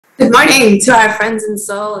Good morning to our friends in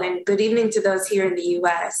Seoul and good evening to those here in the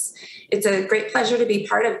US. It's a great pleasure to be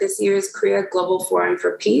part of this year's Korea Global Forum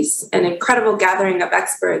for Peace, an incredible gathering of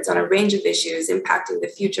experts on a range of issues impacting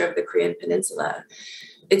the future of the Korean Peninsula.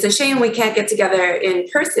 It's a shame we can't get together in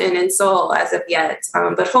person in Seoul as of yet,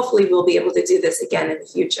 but hopefully we'll be able to do this again in the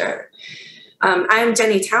future. I'm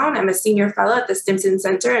Jenny Town. I'm a senior fellow at the Stimson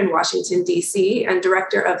Center in Washington, D.C., and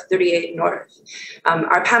director of 38 North.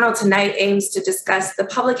 Our panel tonight aims to discuss the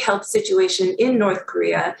public health situation in North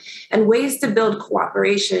Korea and ways to build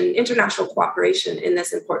cooperation, international cooperation in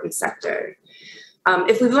this important sector.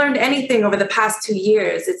 If we've learned anything over the past 2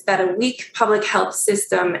 years, it's that a weak public health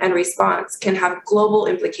system and response can have global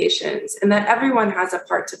implications and that everyone has a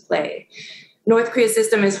part to play. North Korea's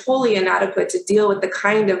system is wholly inadequate to deal with the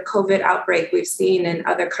kind of COVID outbreak we've seen in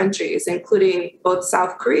other countries, including both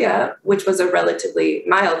South Korea, which was a relatively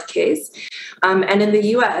mild case, and in the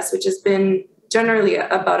US, which has been generally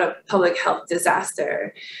about a public health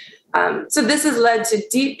disaster. So this has led to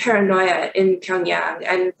deep paranoia in Pyongyang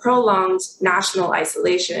and prolonged national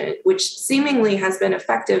isolation, which seemingly has been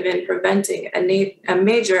effective in preventing a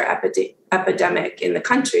major epidemic in the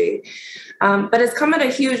country, but has come at a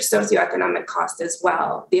huge socioeconomic cost as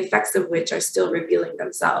well, the effects of which are still revealing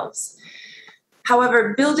themselves.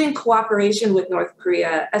 However, building cooperation with North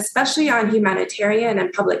Korea, especially on humanitarian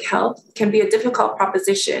and public health, can be a difficult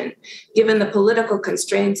proposition, given the political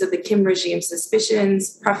constraints of the Kim regime's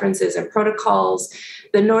suspicions, preferences, and protocols,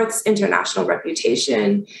 the North's international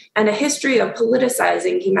reputation, and a history of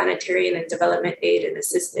politicizing humanitarian and development aid and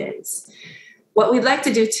assistance. What we'd like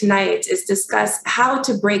to do tonight is discuss how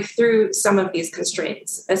to break through some of these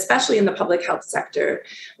constraints, especially in the public health sector,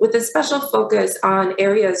 with a special focus on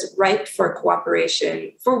areas ripe for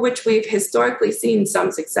cooperation, for which we've historically seen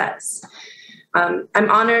some success. I'm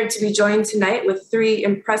honored to be joined tonight with 3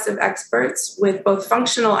 impressive experts with both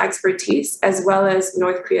functional expertise as well as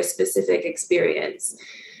North Korea-specific experience.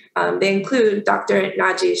 They include Dr.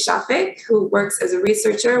 Naji Shafik, who works as a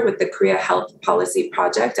researcher with the Korea Health Policy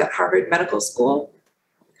Project at Harvard Medical School.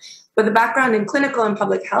 With a background in clinical and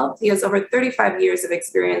public health, he has over 35 years of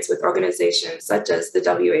experience with organizations such as the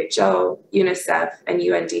WHO, UNICEF, and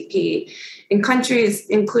UNDP in countries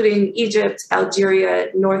including Egypt, Algeria,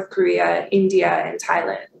 North Korea, India, and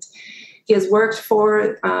Thailand. He has worked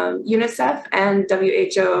for UNICEF and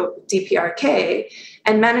WHO DPRK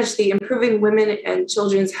and managed the Improving Women and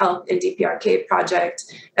Children's Health in DPRK project,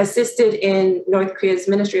 assisted North Korea's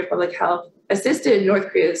Ministry of Public Health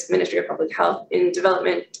in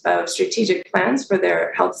development of strategic plans for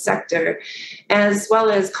their health sector, as well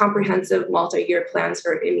as comprehensive multi-year plans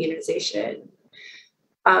for immunization.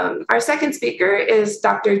 Our second speaker is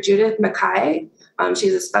Dr. Judith Mackay.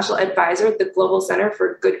 She's a special advisor at the Global Center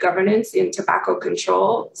for Good Governance in Tobacco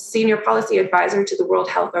Control, senior policy advisor to the World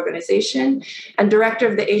Health Organization, and director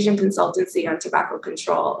of the Asian Consultancy on Tobacco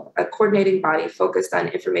Control, a coordinating body focused on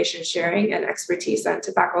information sharing and expertise on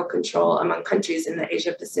tobacco control among countries in the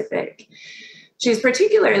Asia Pacific. She's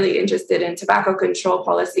particularly interested in tobacco control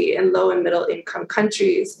policy in low and middle income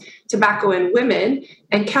countries, tobacco and women,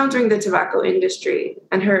 and countering the tobacco industry.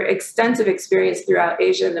 And her extensive experience throughout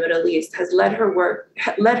Asia and the Middle East has led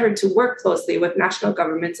her to work closely with national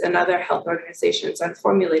governments and other health organizations on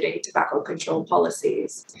formulating tobacco control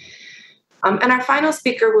policies. And our final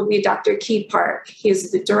speaker will be Dr. Ki Park. He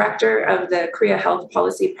is the director of the Korea Health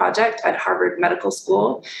Policy Project at Harvard Medical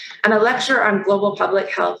School and a lecturer on global public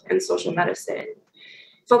health and social medicine.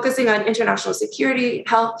 Focusing on international security,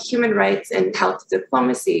 health, human rights, and health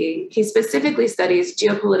diplomacy, he specifically studies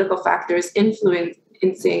geopolitical factors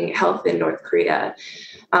influencing health in North Korea,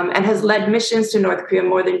 and has led missions to North Korea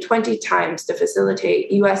more than 20 times to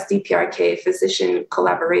facilitate US DPRK physician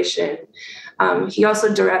collaboration. He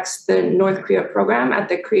also directs the North Korea program at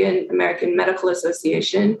the Korean American Medical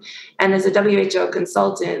Association and is a WHO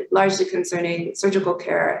consultant, largely concerning surgical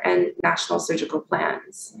care and national surgical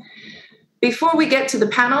plans. Before we get to the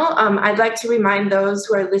panel, I'd like to remind those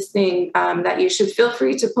who are listening that you should feel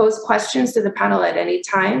free to pose questions to the panel at any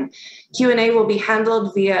time. Q&A will be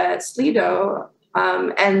handled via Slido,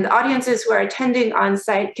 and audiences who are attending on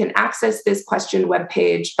site can access this question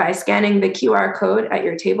webpage by scanning the QR code at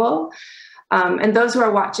your table. And those who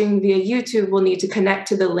are watching via YouTube will need to connect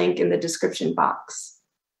to the link in the description box.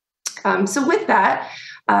 So with that,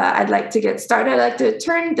 I'd like to get started. I'd like to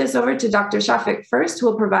turn this over to Dr. Shafik first, who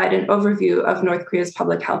will provide an overview of North Korea's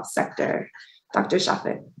public health sector. Dr.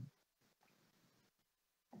 Shafik.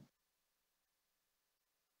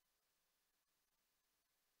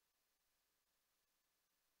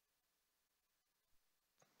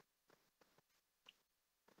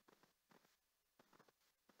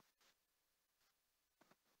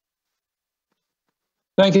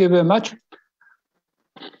 Thank you very much.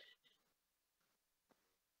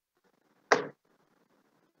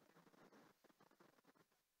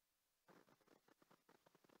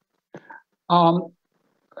 I'm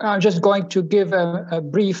just going to give a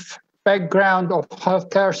brief background of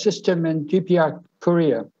healthcare system in GPR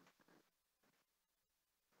Korea.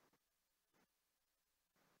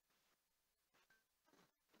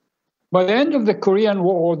 By the end of the Korean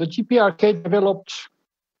War, the GPRK developed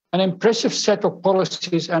an impressive set of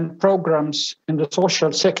policies and programs in the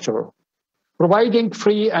social sector, providing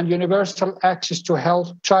free and universal access to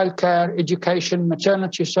health, childcare, education,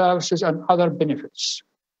 maternity services, and other benefits.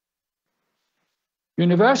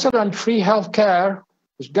 Universal and free health care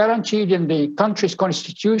was guaranteed in the country's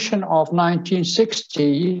constitution of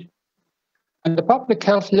 1960 and the Public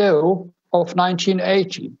Health Law of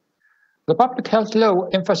 1980. The Public Health Law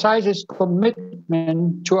emphasizes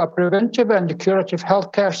commitment to a preventive and curative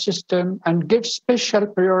healthcare system and gives special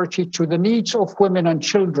priority to the needs of women and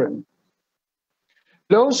children.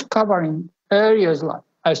 Laws covering areas like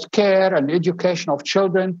as care and education of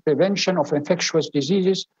children, prevention of infectious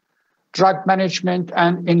diseases, drug management,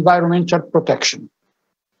 and environmental protection.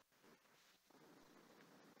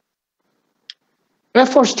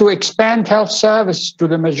 Efforts to expand health services to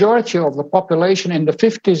the majority of the population in the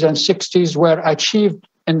 50s and 60s were achieved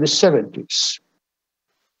in the 70s.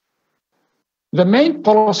 The main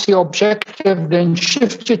policy objective then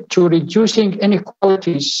shifted to reducing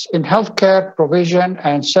inequalities in healthcare provision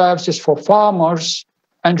and services for farmers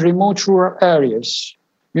and remote rural areas.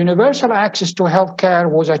 Universal access to healthcare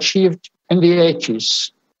was achieved in the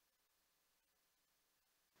 80s.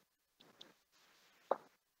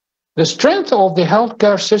 The strength of the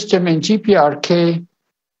healthcare system in GPRK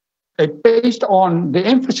is based on the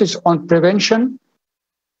emphasis on prevention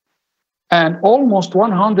and almost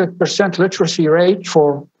 100% literacy rate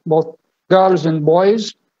for both girls and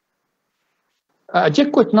boys,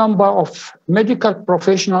 adequate number of medical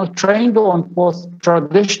professionals trained on both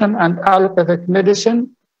traditional and allopathic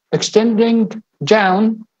medicine, extending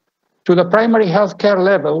down to the primary healthcare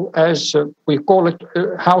level, as we call it,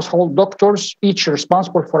 household doctors, each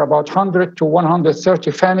responsible for about 100 to 130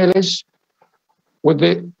 families, with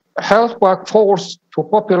the health workforce to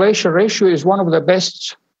population ratio is one of the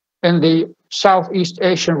best in the Southeast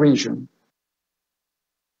Asian region.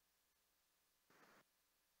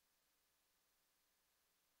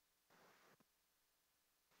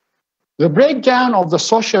 The breakdown of the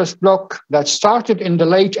socialist bloc that started in the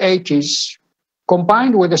late 80s,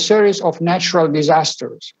 combined with a series of natural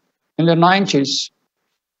disasters in the 90s,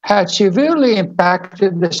 had severely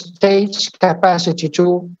impacted the state's capacity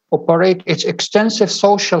to operate its extensive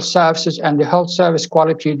social services, and the health service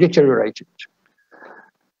quality deteriorated.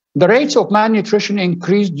 The rates of malnutrition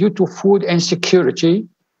increased due to food insecurity.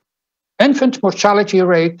 Infant mortality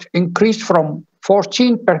rate increased from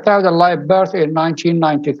 14 per thousand live births in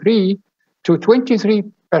 1993 to 23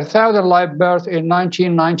 per thousand live births in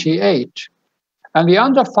 1998. And the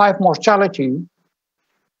under 5 mortality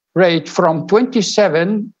rate from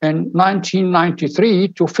 27 in 1993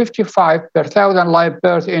 to 55 per thousand live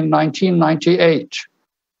births in 1998.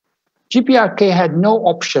 GPRK had no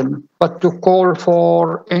option but to call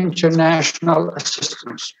for international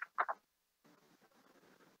assistance.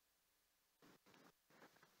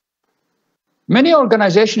 Many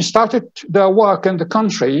organizations started their work in the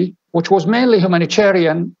country, which was mainly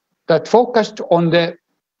humanitarian, that focused on the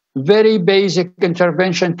very basic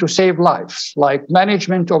intervention to save lives, like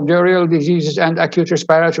management of diarrheal diseases and acute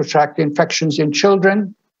respiratory tract infections in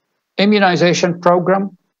children, immunization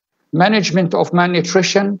program, management of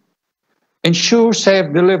malnutrition, ensure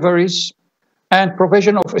safe deliveries, and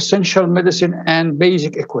provision of essential medicine and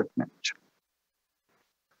basic equipment.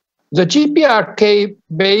 The GPRK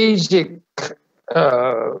basic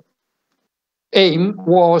aim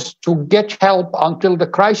was to get help until the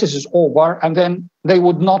crisis is over, and then they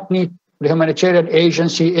would not need the humanitarian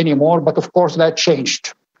agency anymore, but of course that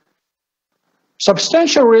changed.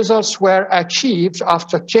 Substantial results were achieved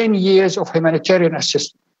after 10 years of humanitarian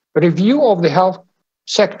assistance. A review of the health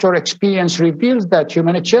sector experience reveals that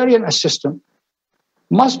humanitarian assistance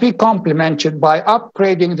must be complemented by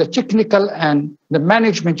upgrading the technical and the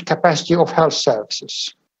management capacity of health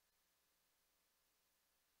services.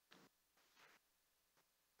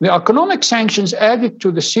 The economic sanctions added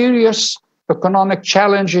to the serious economic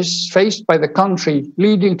challenges faced by the country,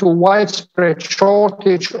 leading to widespread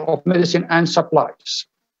shortage of medicine and supplies.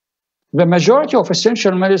 The majority of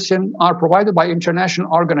essential medicine are provided by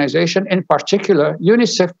international organizations, in particular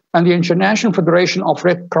UNICEF and the International Federation of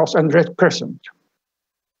Red Cross and Red Crescent.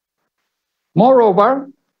 Moreover,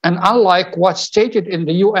 and unlike what's stated in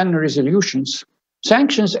the UN resolutions,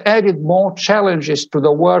 sanctions added more challenges to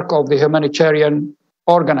the work of the humanitarian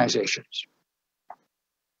organizations.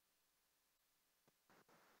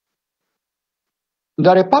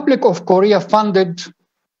 The Republic of Korea funded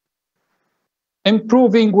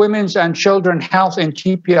improving women's and children's health in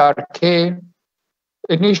TPRK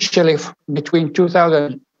initially between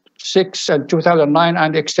 2006 and 2009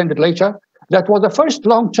 and extended later. That was the first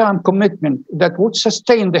long-term commitment that would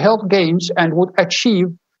sustain the health gains and would achieve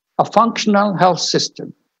a functional health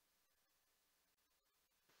system.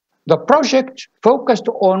 The project focused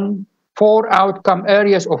on 4 outcome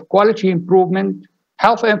areas of quality improvement,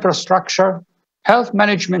 health infrastructure, health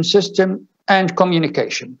management system, and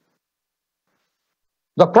communication.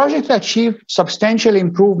 The project achieved substantial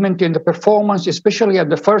improvement in the performance, especially at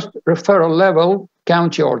the first referral level,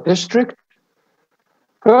 county or district.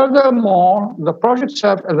 Furthermore, the project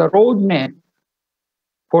served as a roadmap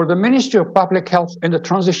for the Ministry of Public Health in the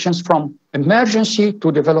transitions from emergency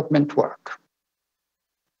to development work.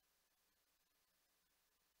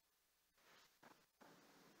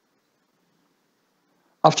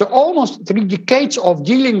 After almost 3 decades of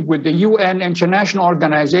dealing with the UN, international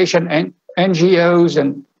organization, and NGOs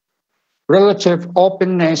and relative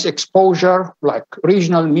openness exposure, like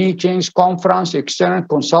regional meetings, conference, external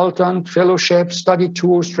consultant, fellowship, study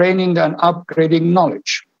tours, training, and upgrading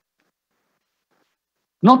knowledge.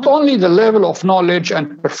 Not only the level of knowledge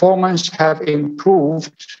and performance have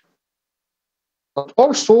improved, but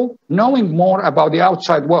also knowing more about the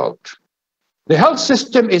outside world. The health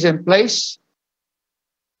system is in place.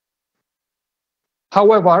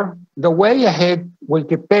 However, the way ahead will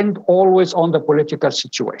depend always on the political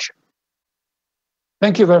situation.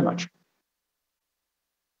 Thank you very much.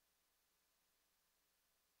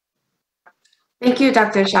 Thank you,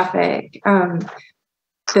 Dr. Shafik.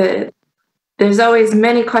 There's always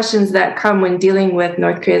many questions that come when dealing with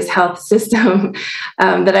North Korea's health system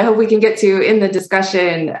that I hope we can get to in the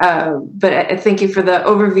discussion. But I thank you for the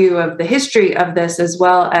overview of the history of this, as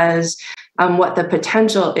well as what the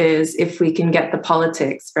potential is if we can get the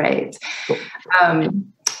politics right.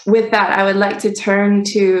 With that, I would like to turn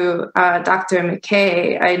to Dr.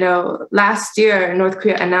 McKay. I know last year, North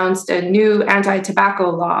Korea announced a new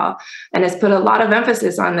anti-tobacco law and has put a lot of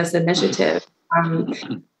emphasis on this initiative.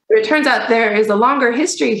 It turns out there is a longer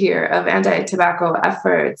history here of anti-tobacco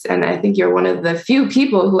efforts, and I think you're one of the few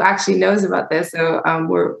people who actually knows about this. So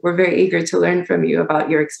we're very eager to learn from you about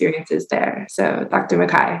your experiences there. So, Dr.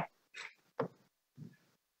 McKay.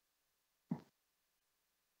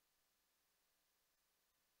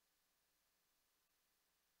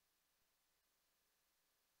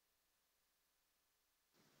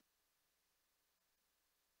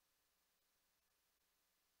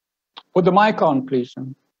 Put the mic on, please.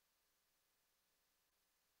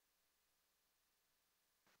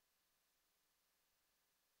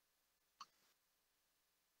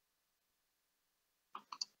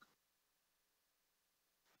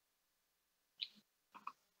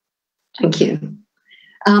 Thank you.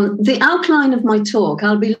 The outline of my talk,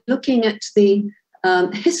 I'll be looking at the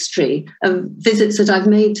history of visits that I've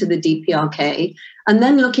made to the DPRK, and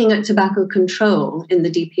then looking at tobacco control in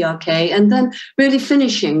the DPRK, and then really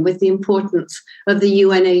finishing with the importance of the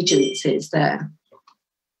UN agencies there.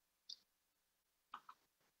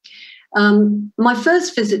 My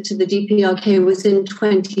first visit to the DPRK was in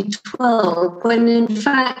 2012, when in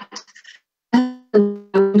fact I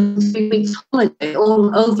went on 3 weeks holiday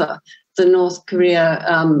all over the North Korea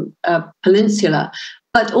peninsula,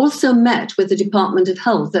 but also met with the Department of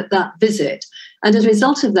Health at that visit. And as a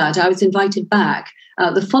result of that, I was invited back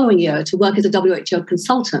the following year to work as a WHO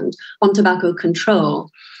consultant on tobacco control.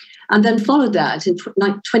 And then followed that in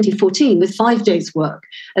 2014 with 5 days' work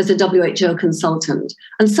as a WHO consultant.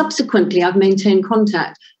 And subsequently, I've maintained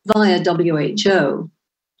contact via WHO.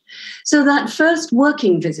 So that first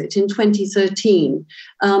working visit in 2013,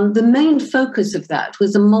 the main focus of that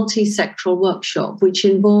was a multi-sectoral workshop, which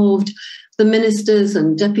involved the ministers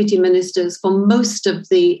and deputy ministers for most of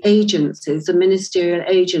the agencies, the ministerial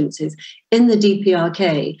agencies in the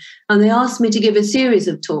DPRK. And they asked me to give a series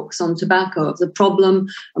of talks on tobacco, the problem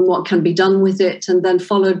and what can be done with it, and then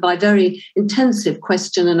followed by very intensive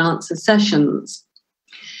question and answer sessions.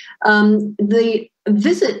 The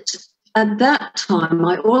visit at that time,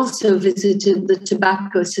 I also visited the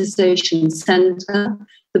Tobacco Cessation Centre,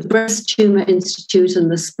 the Breast Tumour Institute, and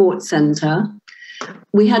the Sports Centre.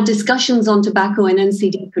 We had discussions on tobacco and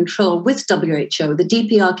NCD control with WHO, the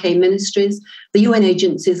DPRK ministries, the UN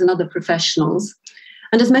agencies, and other professionals.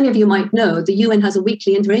 And as many of you might know, the UN has a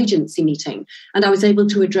weekly interagency meeting, and I was able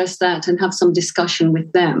to address that and have some discussion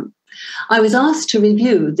with them. I was asked to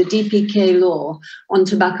review the DPK law on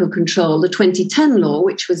tobacco control, the 2010 law,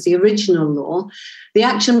 which was the original law, the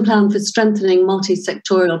action plan for strengthening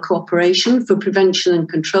multi-sectorial cooperation for prevention and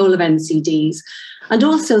control of NCDs, and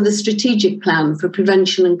also the strategic plan for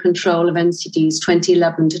prevention and control of NCDs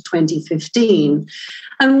 2011 to 2015.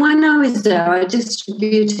 And when I was there, I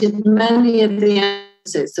distributed many of the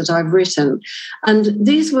that I've written. And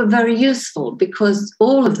these were very useful because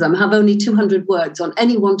all of them have only 200 words on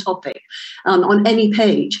any one topic, on any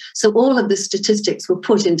page. So all of the statistics were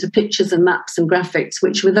put into pictures and maps and graphics,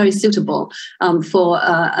 which were very suitable for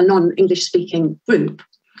a non-English speaking group.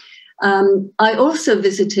 I also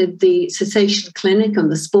visited the cessation clinic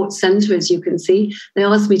and the sports centre, as you can see. They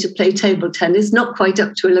asked me to play table tennis, not quite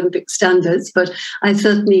up to Olympic standards, but I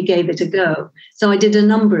certainly gave it a go. So I did a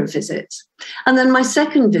number of visits. And then my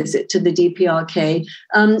second visit to the DPRK,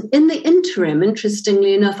 in the interim,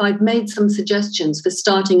 interestingly enough, I'd made some suggestions for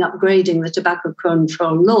starting upgrading the tobacco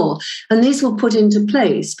control law. And these were put into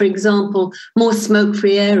place. For example, more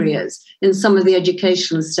smoke-free areas in some of the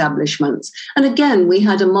educational establishments. And again, we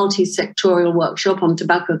had a multi-sectorial workshop on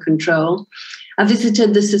tobacco control. I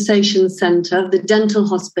visited the cessation centre, the dental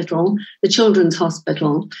hospital, the children's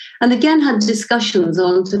hospital, and again had discussions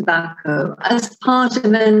on tobacco as part of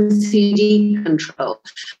NCD control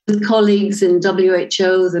with colleagues in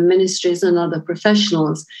WHO, the ministries and other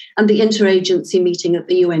professionals, and the interagency meeting at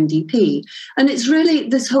the UNDP. And it's really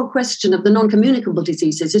this whole question of the non-communicable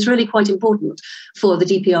diseases is really quite important for the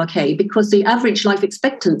DPRK because the average life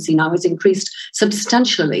expectancy now has increased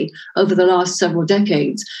substantially over the last several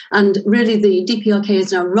decades. And really the DPRK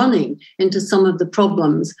is now running into some of the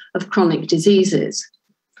problems of chronic diseases.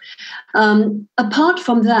 Apart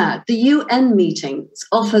from that, the UN meetings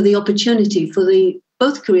offer the opportunity for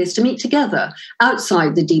both Koreas to meet together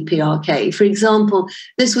outside the DPRK. For example,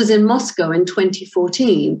 this was in Moscow in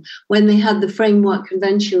 2014 when they had the Framework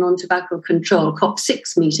Convention on Tobacco Control,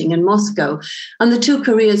 COP6 meeting in Moscow. And the two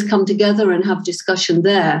Koreas come together and have discussion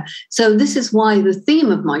there. So this is why the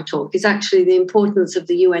theme of my talk is actually the importance of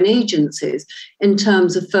the UN agencies in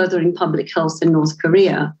terms of furthering public health in North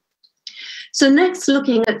Korea. So next,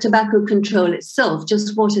 looking at tobacco control itself,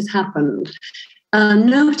 just what has happened.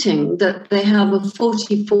 Noting that they have a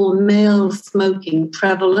 44 male smoking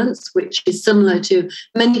prevalence, which is similar to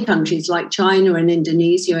many countries like China and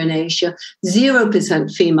Indonesia and Asia,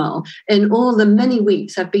 0% female. In all the many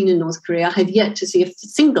weeks I've been in North Korea, I have yet to see a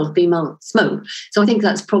single female smoke. So I think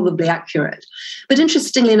that's probably accurate. But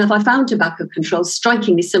interestingly enough, I found tobacco control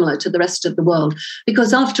strikingly similar to the rest of the world,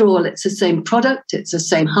 because after all, it's the same product, it's the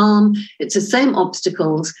same harm, it's the same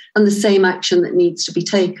obstacles, and the same action that needs to be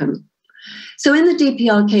taken. So in the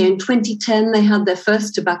DPRK in 2010, they had their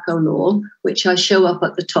first tobacco law, which I show up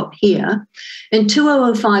at the top here. In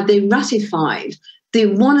 2005, they ratified the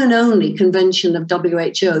one and only convention of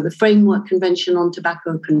WHO, the Framework Convention on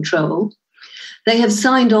Tobacco Control. They have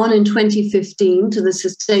signed on in 2015 to the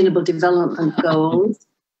Sustainable Development Goals.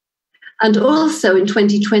 And also in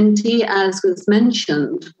 2020, as was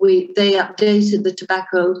mentioned, they updated the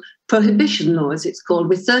tobacco prohibition law, as it's called,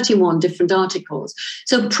 with 31 different articles.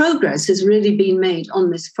 So progress has really been made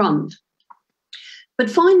on this front.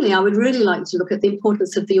 But finally, I would really like to look at the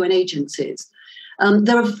importance of the UN agencies.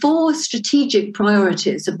 There are 4 strategic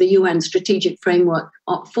priorities of the UN strategic framework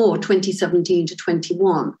for 2017 to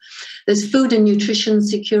 21. There's food and nutrition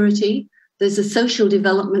security, there's the social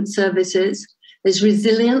development services, there's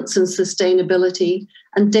resilience and sustainability,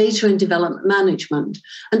 and data and development management.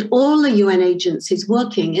 And all the UN agencies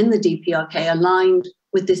working in the DPRK aligned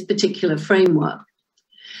with this particular framework.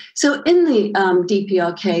 So in the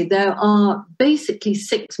DPRK, there are basically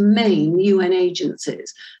 6 main UN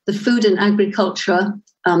agencies: the Food and Agriculture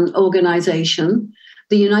Organization,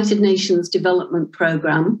 the United Nations Development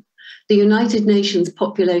Programme, the United Nations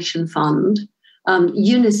Population Fund,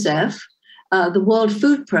 UNICEF, the World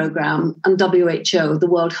Food Programme, and WHO, the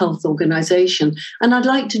World Health Organization. And I'd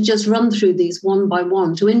like to just run through these one by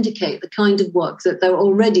one to indicate the kind of work that they're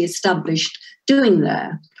already established doing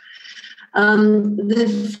there.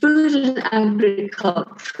 The Food and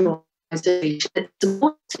Agriculture Organization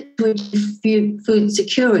supports food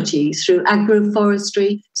security through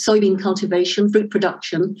agroforestry, soybean cultivation, fruit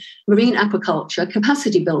production, marine aquaculture,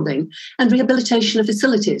 capacity building, and rehabilitation of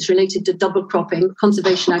facilities related to double cropping,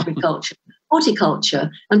 conservation agriculture,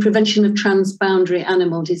 horticulture, and prevention of transboundary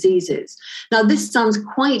animal diseases. Now, this sounds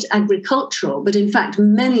quite agricultural, but in fact,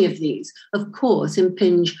 many of these, of course,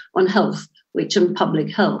 impinge on health, which and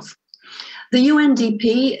public health. The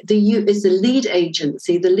UNDP is the lead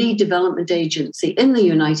agency, the lead development agency in the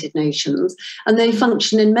United Nations, and they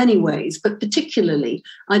function in many ways, but particularly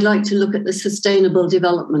I'd like to look at the Sustainable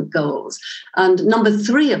Development Goals. And number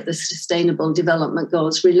 3 of the Sustainable Development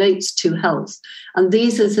Goals relates to health. And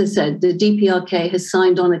these, as I said, the DPRK has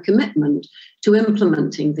signed on a commitment to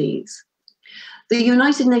implementing these. The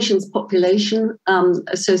United Nations Population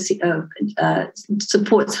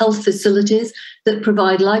supports health facilities that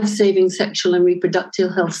provide life-saving sexual and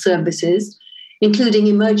reproductive health services, including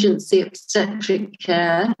emergency obstetric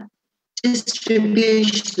care,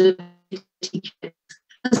 distribution of kits,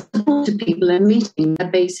 and support to people in meeting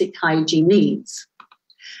their basic hygiene needs.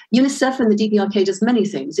 UNICEF and the DPRK does many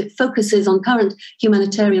things. It focuses on current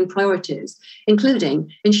humanitarian priorities,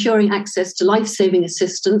 including ensuring access to life-saving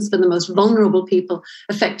assistance for the most vulnerable people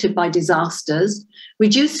affected by disasters,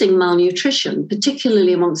 reducing malnutrition,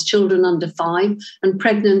 particularly amongst children under 5 and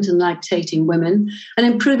pregnant and lactating women, and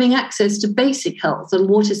improving access to basic health and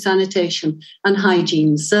water sanitation and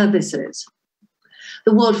hygiene services.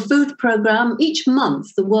 The World Food Programme, each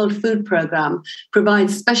month, the World Food Programme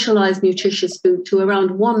provides specialised nutritious food to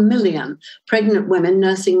around 1 million pregnant women,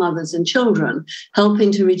 nursing mothers and children,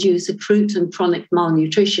 helping to reduce acute and chronic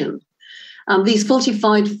malnutrition. These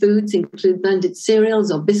fortified foods include blended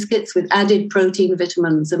cereals or biscuits with added protein,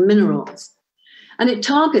 vitamins and minerals. And it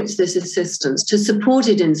targets this assistance to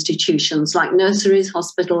supported institutions like nurseries,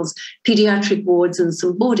 hospitals, paediatric wards, and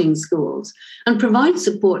some boarding schools, and provides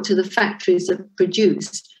support to the factories that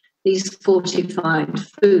produce these fortified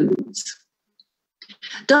foods.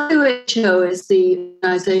 WHO is the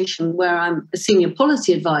organisation where I'm a senior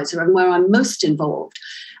policy advisor and where I'm most involved.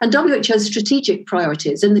 And WHO's strategic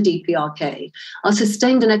priorities in the DPRK are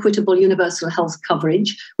sustained and equitable universal health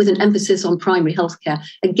coverage with an emphasis on primary health care,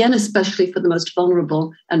 again, especially for the most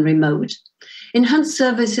vulnerable and remote. Enhanced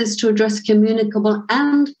services to address communicable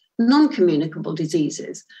and non-communicable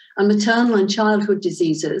diseases and maternal and childhood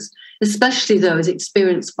diseases, especially those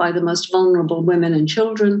experienced by the most vulnerable women and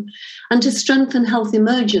children, and to strengthen health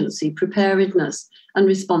emergency preparedness and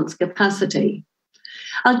response capacity.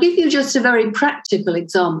 I'll give you just a very practical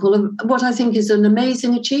example of what I think is an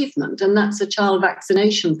amazing achievement, and that's a child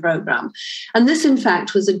vaccination program. And this, in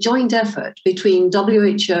fact, was a joint effort between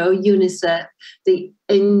WHO, UNICEF, the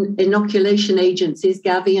inoculation agencies,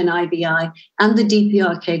 Gavi and IBI, and the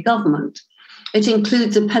DPRK government. It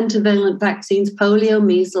includes the pentavalent vaccines, polio,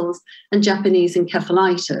 measles, and Japanese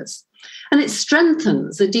encephalitis. And it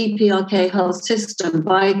strengthens the DPRK health system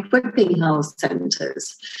by equipping health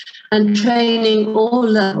centres and training all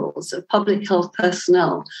levels of public health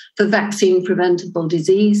personnel for vaccine preventable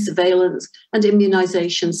disease, surveillance, and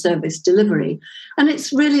immunisation service delivery. And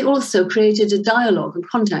it's really also created a dialogue and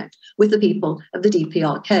contact with the people of the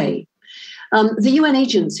DPRK. The UN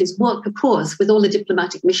agencies work, of course, with all the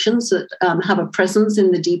diplomatic missions that have a presence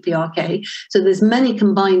in the DPRK. So there's many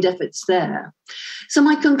combined efforts there. So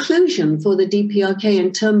my conclusion for the DPRK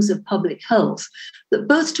in terms of public health, that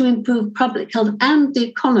both to improve public health and the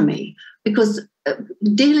economy, because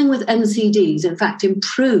dealing with NCDs, in fact,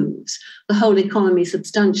 improves the whole economy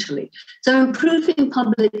substantially. So improving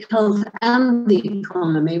public health and the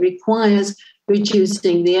economy requires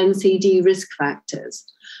reducing the NCD risk factors.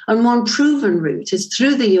 And one proven route is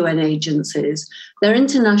through the UN agencies, their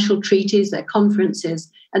international treaties, their conferences,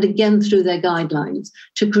 and again through their guidelines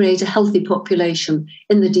to create a healthy population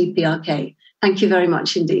in the DPRK. Thank you very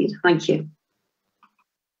much indeed. Thank you.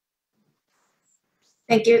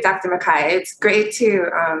 Thank you, Dr. Mackay. It's great to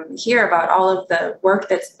hear about all of the work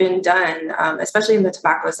that's been done, especially in the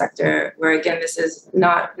tobacco sector, where, again, this is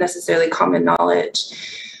not necessarily common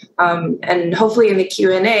knowledge. And hopefully in the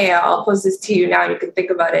Q&A, I'll pose this to you now, and you can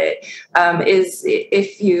think about it, is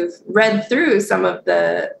if you've read through some of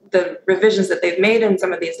the revisions that they've made in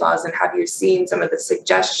some of these laws, and have you seen some of the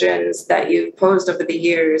suggestions that you've posed over the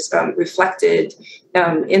years reflected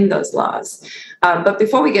in those laws. But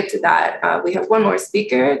before we get to that, we have one more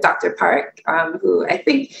speaker, Dr. Park, who I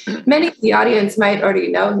think many of the audience might already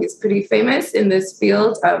know. He's pretty famous in this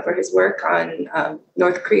field for his work on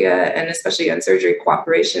North Korea, and especially on surgery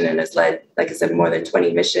cooperation, and has led, like I said, more than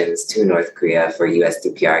 20 missions to North Korea for US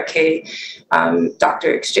DPRK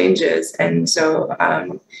doctor exchanges. And so,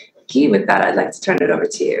 Guy, with that, I'd like to turn it over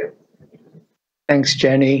to you. Thanks,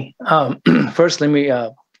 Jenny. First, let me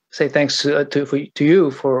say thanks to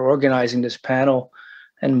you for organizing this panel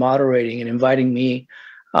and moderating and inviting me,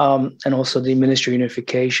 and also the Ministry of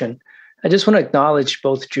Unification. I just want to acknowledge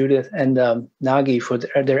both Judith and Nagi for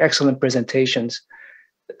their excellent presentations.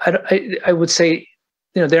 I would say,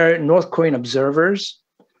 there are North Korean observers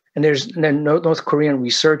and there's North Korean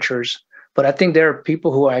researchers, But I think there are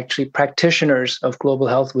people who are actually practitioners of global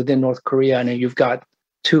health within North Korea, and you've got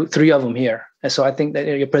three of them here. And so I think that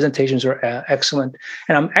your presentations are excellent.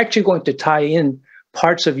 And I'm actually going to tie in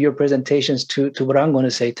parts of your presentations to what I'm going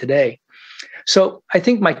to say today. So I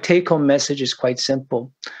think my take-home message is quite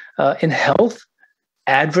simple. In health,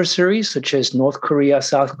 adversaries such as North Korea,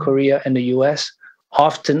 South Korea, and the US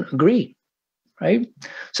often agree, right?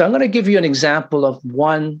 So I'm going to give you an example of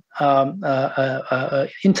one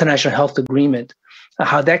international health agreement,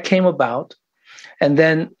 how that came about, and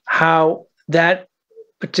then how that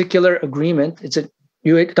particular agreement, it's a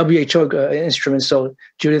WHO instrument. So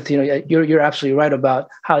Judith, you're absolutely right about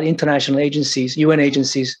how the international agencies, UN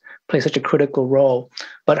agencies, play such a critical role,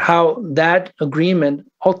 but how that agreement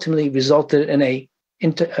ultimately resulted in a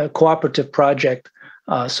cooperative project.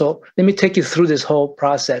 So let me take you through this whole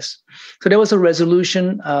process. So there was a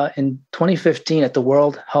resolution in 2015 at the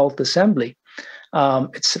World Health Assembly.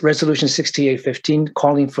 It's Resolution 6815,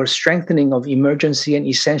 calling for strengthening of emergency and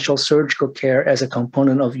essential surgical care as a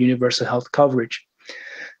component of universal health coverage.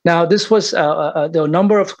 Now, this was there were a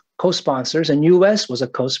number of co-sponsors, and US was a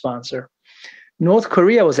co-sponsor. North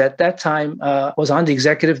Korea was at that time was on the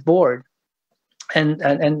executive board, and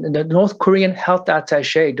the North Korean health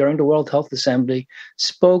attaché during the World Health Assembly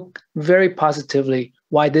spoke very positively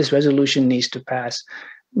why this resolution needs to pass.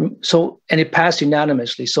 So, and it passed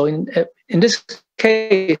unanimously. So in this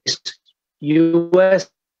case, US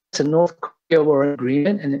and North Korea were in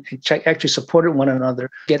agreement and actually supported one another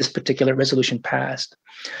to get this particular resolution passed.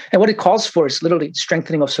 And what it calls for is literally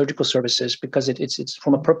strengthening of surgical services, because it's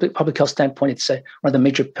from a public health standpoint, it's one of the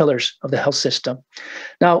major pillars of the health system.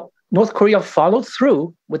 Now, North Korea followed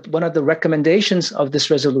through with one of the recommendations of this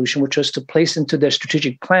resolution, which was to place into their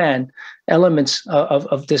strategic plan elements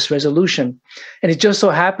of this resolution. And it just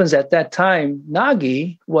so happens at that time,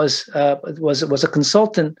 Nagy was a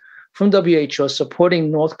consultant from WHO supporting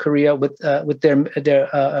North Korea with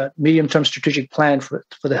their medium-term strategic plan for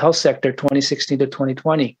the health sector, 2016 to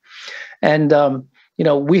 2020. And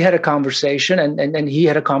we had a conversation, and he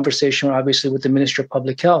had a conversation, obviously, with the Ministry of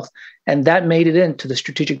Public Health, and that made it into the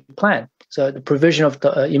strategic plan. So the provision of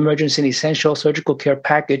the emergency and essential surgical care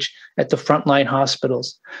package at the frontline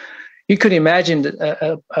hospitals. You could imagine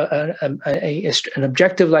an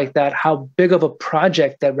objective like that, how big of a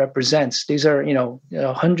project that represents. These are,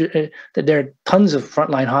 there are tons of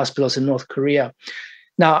frontline hospitals in North Korea.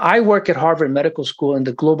 Now, I work at Harvard Medical School in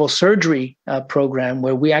the global surgery program,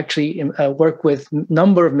 where we actually work with a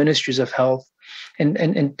number of ministries of health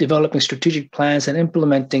and developing strategic plans and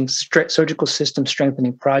implementing surgical system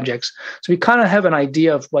strengthening projects. So we kind of have an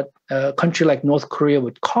idea of what a country like North Korea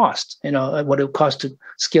would cost, what it would cost to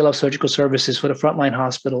scale up surgical services for the frontline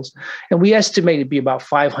hospitals. And we estimate it to be about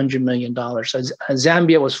 $500 million. So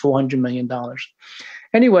Zambia was $400 million.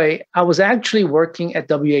 Anyway, I was actually working at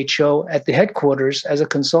WHO at the headquarters as a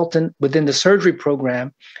consultant within the surgery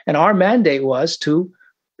program, and our mandate was to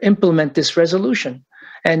implement this resolution.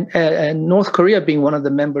 And North Korea, being one of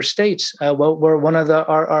the member states, were one of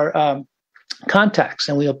our contacts,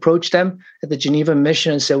 and we approached them at the Geneva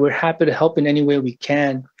mission and said, we're happy to help in any way we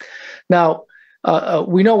can. Now,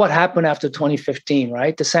 we know what happened after 2015,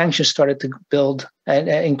 right? The sanctions started to build and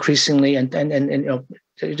increasingly, and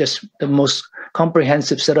just the most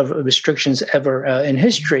comprehensive set of restrictions ever in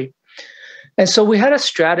history. And so we had a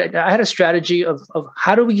strategy. I had a strategy of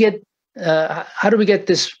how do we get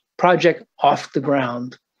this project off the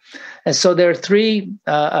ground. And so there are three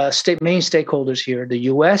main stakeholders here: the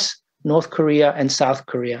U.S., North Korea, and South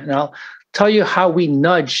Korea. And I'll tell you how we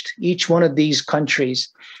nudged each one of these countries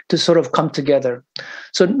to sort of come together.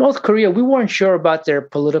 So North Korea, we weren't sure about their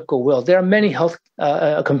political will. There are many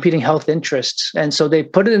competing health interests. And so they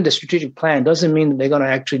put it in the strategic plan. Doesn't mean that they're going to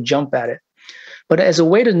actually jump at it. But as a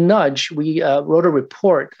way to nudge, we wrote a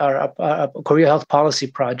report, our Korea Health Policy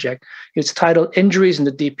Project. It's titled Injuries in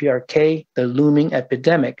the DPRK, the Looming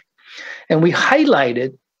Epidemic. And we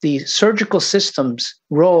highlighted the surgical system's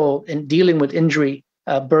role in dealing with injury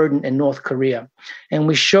burden in North Korea. And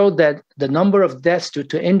we showed that the number of deaths due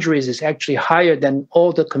to injuries is actually higher than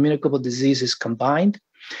all the communicable diseases combined.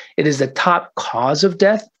 It is the top cause of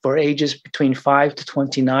death for ages between 5 to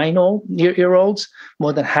 29-year-olds.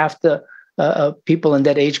 More than half the people in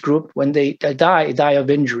that age group, when they die of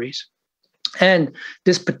injuries. And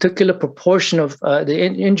this particular proportion of the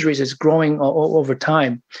injuries is growing over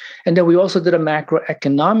time. And then we also did a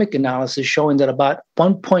macroeconomic analysis showing that about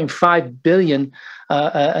 1.5 billion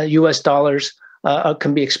US dollars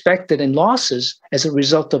can be expected in losses as a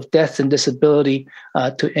result of death and disability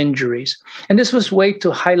to injuries. And this was a way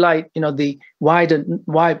to highlight, if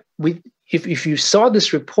you saw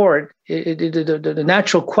this report, the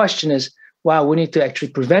natural question is, wow, we need to actually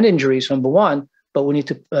prevent injuries, number one, but we need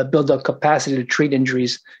to build a capacity to treat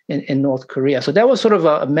injuries in North Korea. So that was sort of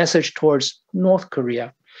a message towards North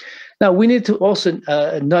Korea. Now, we need to also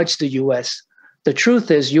nudge the U.S. The truth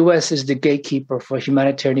is, U.S. is the gatekeeper for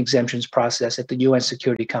humanitarian exemptions process at the UN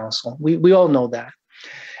Security Council. We all know that.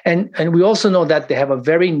 And we also know that they have a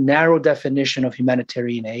very narrow definition of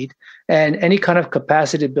humanitarian aid, and any kind of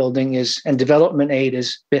capacity building and development aid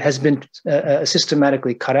has been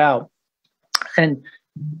systematically cut out. And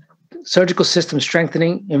surgical system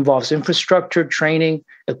strengthening involves infrastructure, training,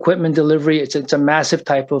 equipment delivery. It's a massive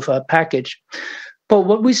type of package. But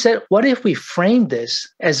what we said, what if we frame this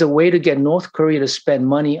as a way to get North Korea to spend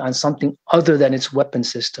money on something other than its weapon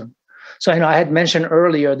system? So I had mentioned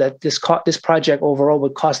earlier that this project overall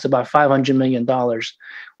would cost about $500 million.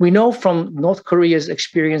 We know from North Korea's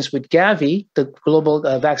experience with Gavi, the Global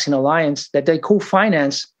Vaccine Alliance, that they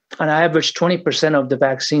co-finance on average 20% of the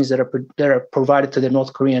vaccines that are provided to the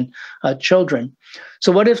North Korean children.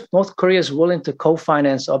 So what if North Korea is willing to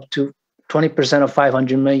co-finance up to 20% of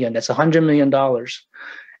 $500 million? That's $100 million.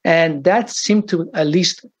 And that seemed to at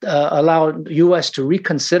least allow the U.S. to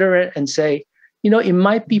reconsider it and say, it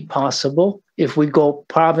might be possible if we go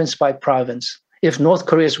province by province, if North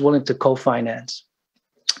Korea is willing to co-finance.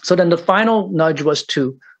 So then the final nudge was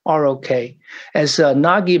to ROK. As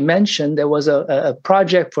Nagi mentioned, there was a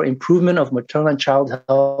project for improvement of maternal and child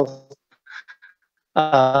health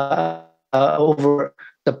over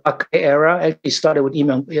the Park Geun-hye era. Actually started with Lee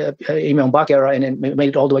Myung-bak era and then made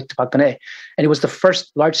it all the way to Park Geun-hye. And it was the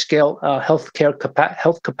first large-scale health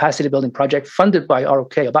capacity building project funded by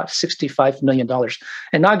ROK, about $65 million.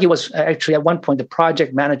 And Nagi was actually at one point the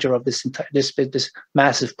project manager of this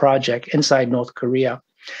massive project inside North Korea.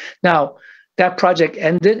 Now, that project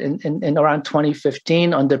ended in around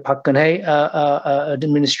 2015 under Park Geun-hye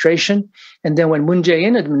administration. And then when Moon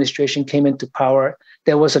Jae-in administration came into power,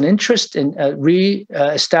 there was an interest in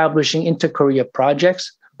re-establishing inter-Korea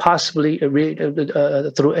projects, possibly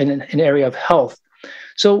through an area of health.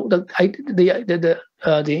 So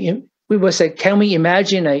we would say, can we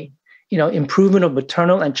imagine a improvement of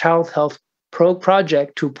maternal and child health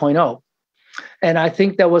project 2.0? And I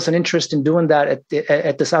think there was an interest in doing that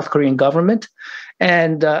at the South Korean government.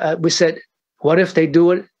 And we said, what if they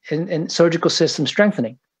do it in surgical system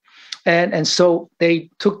strengthening? And so they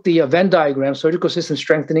took the Venn diagram, surgical system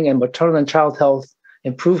strengthening and maternal and child health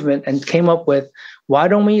improvement, and came up with, why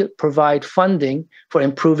don't we provide funding for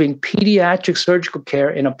improving pediatric surgical care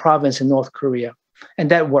in a province in North Korea? And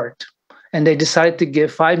that worked. And they decided to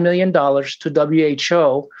give $5 million to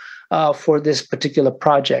WHO for this particular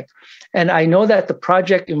project. And I know that the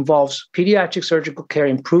project involves pediatric surgical care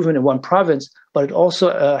improvement in one province, but it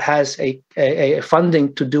also has a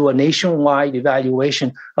funding to do a nationwide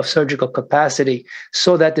evaluation of surgical capacity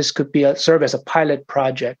so that this could serve as a pilot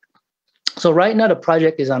project. So right now the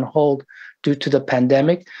project is on hold due to the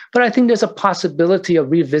pandemic, but I think there's a possibility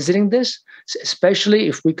of revisiting this, especially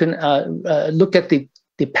if we can look at the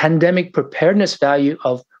pandemic preparedness value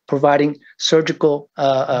of providing surgical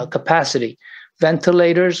capacity.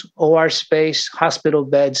 Ventilators, OR space, hospital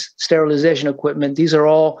beds, sterilization equipment, these are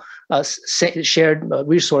all shared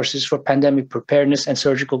resources for pandemic preparedness and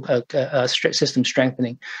surgical system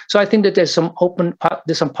strengthening. So I think that there's some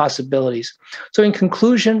possibilities. So in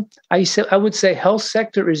conclusion, I would say health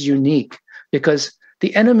sector is unique because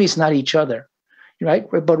the enemy is not each other, right?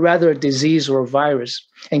 But rather a disease or a virus.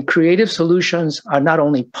 And creative solutions are not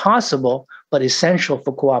only possible, but essential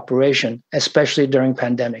for cooperation, especially during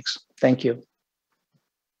pandemics. Thank you.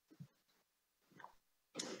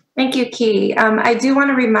 Thank you, Ki. I do want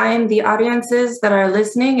to remind the audiences that are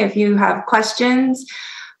listening, if you have questions,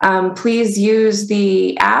 please use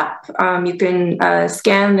the app. You can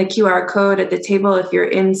scan the QR code at the table if you're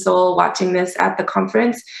in Seoul watching this at the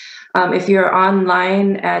conference. If you're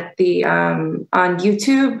online at on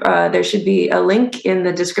YouTube, there should be a link in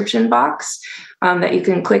the description box that you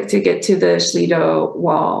can click to get to the Slido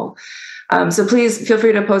wall. So please feel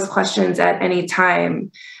free to pose questions at any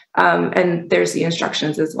time. And there's the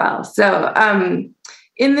instructions as well. So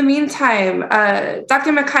in the meantime,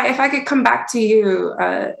 Dr. Mackay, if I could come back to you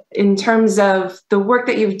in terms of the work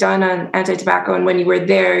that you've done on anti-tobacco and when you were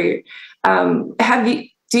there,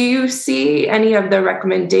 do you see any of the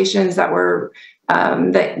recommendations that were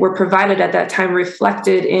provided at that time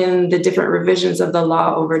reflected in the different revisions of the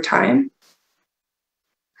law over time?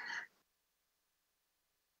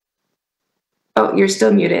 Oh, you're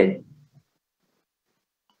still muted.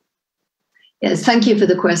 Yes, thank you for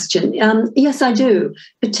the question. Yes, I do,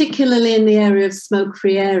 particularly in the area of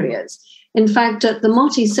smoke-free areas. In fact, at the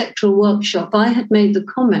multi-sectoral workshop, I had made the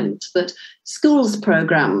comment that schools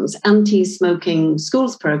programs, anti-smoking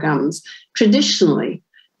schools programs, traditionally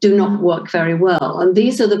do not work very well. And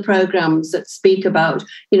these are the programs that speak about,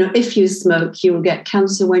 if you smoke, you will get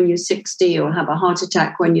cancer when you're 60 or have a heart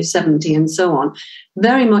attack when you're 70 and so on.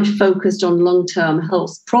 Very much focused on long-term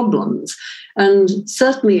health problems. And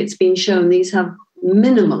certainly it's been shown these have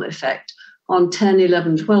minimal effect on 10,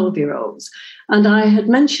 11, 12-year-olds. And I had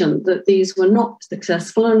mentioned that these were not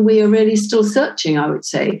successful, and we are really still searching, I would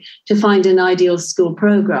say, to find an ideal school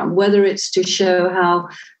program, whether it's to show how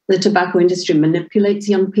the tobacco industry manipulates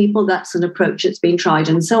young people. That's an approach that's been tried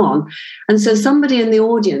and so on. And so somebody in the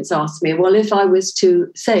audience asked me, well, if I was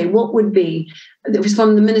to say what would be, it was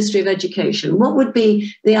from the Ministry of Education, what would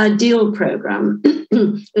be the ideal program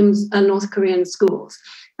in North Korean schools?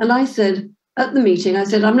 And I said, at the meeting, I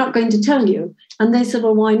said, I'm not going to tell you. And they said,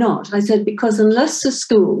 well, why not? I said, because unless the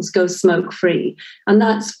schools go smoke-free, and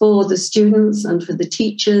that's for the students and for the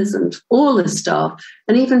teachers and all the staff,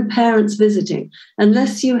 and even parents visiting,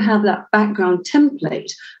 unless you have that background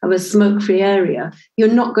template of a smoke-free area, you're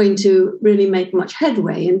not going to really make much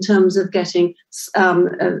headway in terms of getting a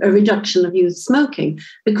reduction of youth smoking,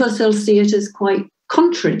 because they'll see it as quite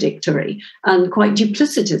contradictory and quite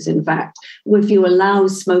duplicitous, in fact, if you allow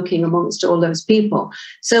smoking amongst all those people.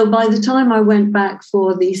 So by the time I went back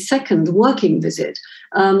for the second working visit,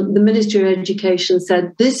 the Ministry of Education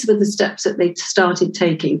said these were the steps that they started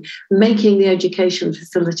taking, making the education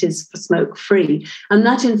facilities smoke-free. And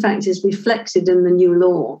that, in fact, is reflected in the new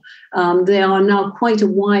law. There are now quite a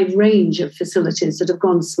wide range of facilities that have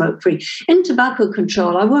gone smoke-free. In tobacco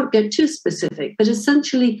control, I won't get too specific, but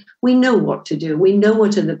essentially we know what to do. We know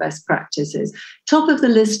what are the best practices. Top of the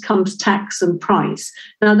list comes tax and price.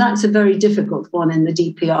 Now, that's a very difficult one in the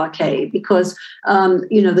DPRK because,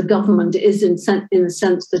 the government is in the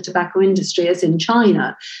sense the tobacco industry as in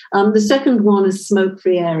China. The second one is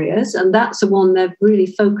smoke-free areas, and that's the one they're really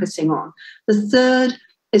focusing on. The third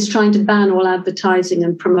is trying to ban all advertising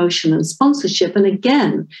and promotion and sponsorship. And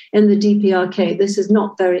again, in the DPRK, this is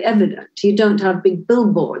not very evident. You don't have big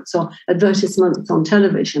billboards or advertisements on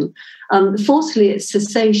television. Fourthly, it's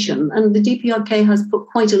cessation. And the DPRK has put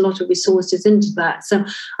quite a lot of resources into that. So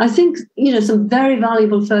I think, some very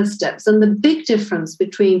valuable first steps. And the big difference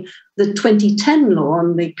between the 2010 law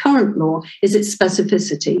and the current law is its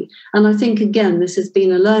specificity. And I think, again, this has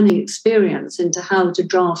been a learning experience into how to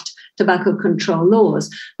draft tobacco control laws.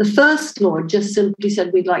 The first law just simply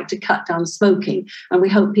said we'd like to cut down smoking and we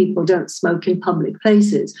hope people don't smoke in public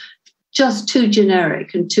places. Just too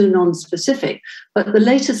generic and too non-specific. But the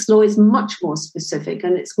latest law is much more specific,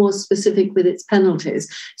 and it's more specific with its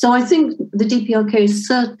penalties. So I think the DPRK is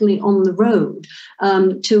certainly on the road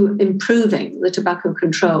to improving the tobacco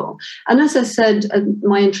control. And as I said in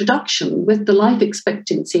my introduction, with the life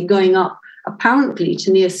expectancy going up apparently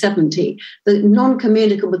to near 70, the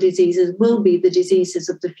non-communicable diseases will be the diseases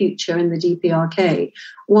of the future in the DPRK.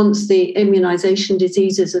 Once the immunization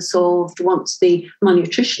diseases are solved, once the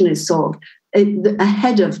malnutrition is solved,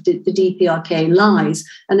 ahead of the DPRK lies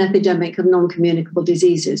an epidemic of non-communicable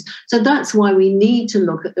diseases. So that's why we need to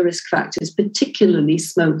look at the risk factors, particularly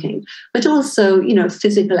smoking, but also,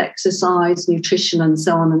 physical exercise, nutrition, and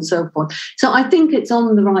so on and so forth. So I think it's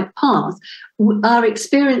on the right path. Our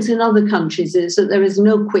experience in other countries is that there is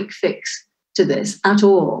no quick fix to this at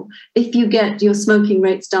all. If you get your smoking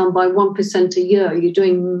rates down by 1% a year, you're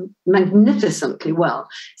doing magnificently well.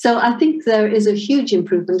 So I think there is a huge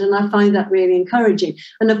improvement, and I find that really encouraging.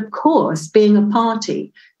 And of course, being a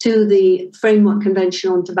party to the Framework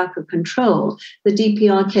Convention on Tobacco Control, the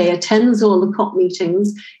DPRK attends all the COP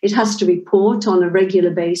meetings. It has to report on a regular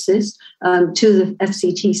basis to the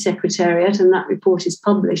FCT Secretariat, and that report is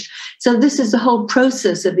published. So this is the whole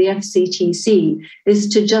process of the FCTC, is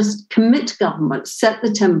to just commit governments, set the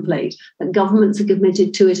template, that governments are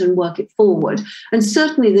committed to it and work it forward. And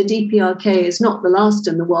certainly the DPRK is not the last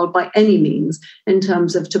in the world by any means in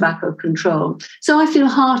terms of tobacco control. So I feel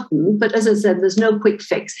heartened, but as I said, there's no quick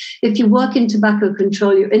fix. If you work in tobacco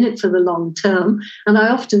control, you're in it for the long term. And I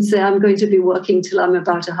often say I'm going to be working till I'm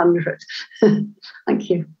about 100. Thank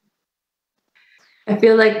you. I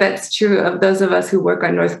feel like that's true of those of us who work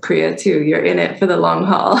on North Korea too. You're in it for the long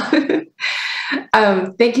haul.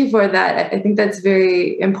 Thank you for that. I think that's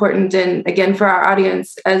very important. And again, for our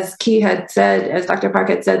audience, as Key had said, as Dr. Park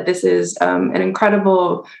had said, this is an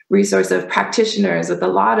incredible resource of practitioners with a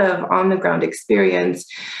lot of on-the-ground experience.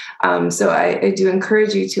 So I do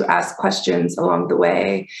encourage you to ask questions along the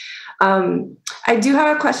way. I do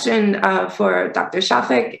have a question for Dr.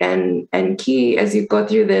 Shafik and Key. As you go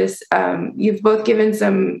through this, you've both given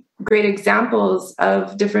some great examples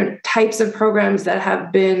of different types of programs that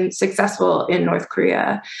have been successful in North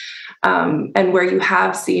Korea, and where you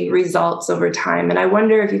have seen results over time. And I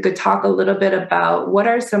wonder if you could talk a little bit about what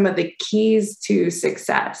are some of the keys to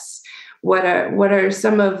success? What are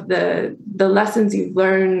some of the lessons you've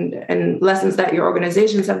learned and lessons that your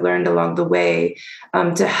organizations have learned along the way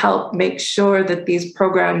to help make sure that these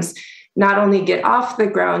programs not only get off the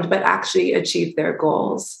ground, but actually achieve their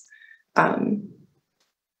goals?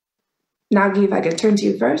 Nagi, if I could turn to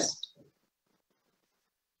you first.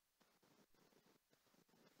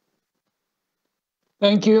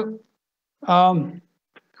 Thank you. From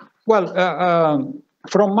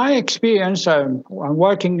my experience, I'm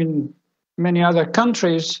working in many other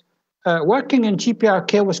countries. Working in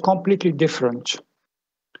GPRK was completely different.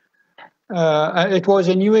 It was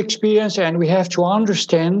a new experience, and we have to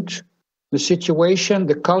understand the situation,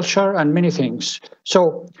 the culture, and many things.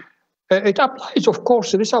 So it applies, of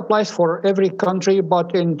course, this applies for every country,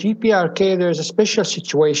 but in GPRK, there's a special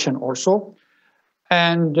situation also.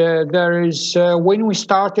 And there is, when we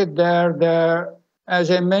started there, as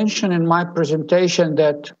I mentioned in my presentation,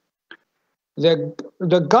 that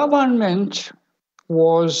the government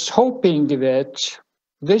was hoping that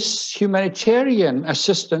this humanitarian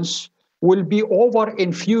assistance will be over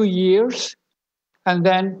in few years and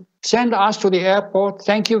then send us to the airport,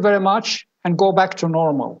 thank you very much, and go back to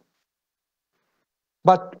normal.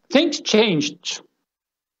 But things changed.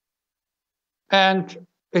 And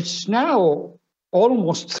it's now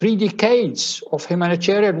almost 3 decades of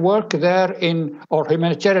humanitarian work there or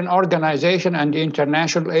humanitarian organization and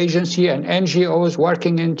international agency and NGOs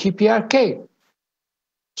working in GPRK.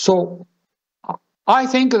 So I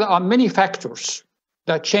think there are many factors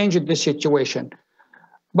that changed the situation.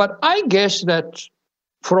 But I guess that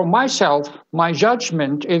from myself, my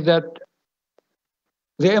judgment is that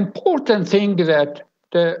the important thing that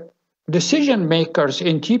the decision makers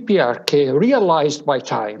in GPRK realized by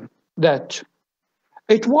time that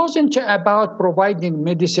it wasn't about providing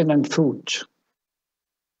medicine and food.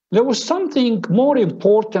 There was something more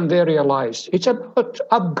important they realized. It's about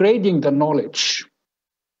upgrading the knowledge.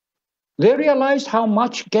 They realized how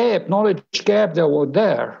much knowledge gap there was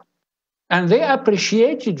there. And they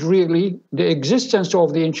appreciated really the existence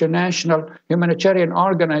of the international humanitarian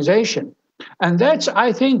organization. And that's,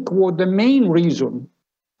 I think, was the main reason,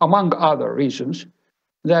 among other reasons,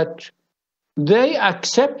 that they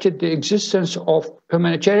accepted the existence of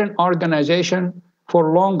humanitarian organization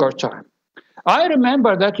for longer time. I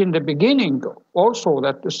remember that in the beginning also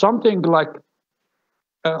that something like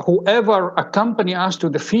whoever accompanied us to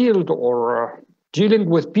the field or dealing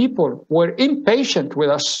with people were impatient with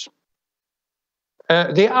us.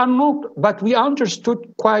 They are not, but we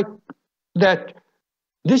understood quite that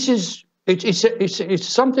this is, it's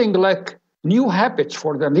something like new habits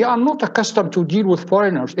for them. They are not accustomed to deal with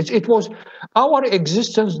foreigners. It was our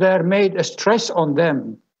existence there made a stress on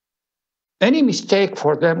them. Any mistake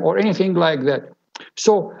for them or anything like that.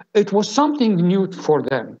 So it was something new for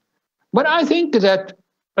them. But I think that,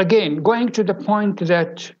 again, going to the point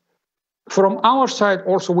that from our side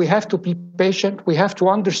also we have to be patient. We have to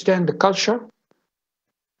understand the culture.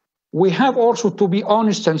 We have also to be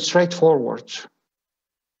honest and straightforward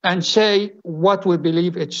and say what we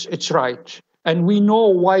believe it's right. And we know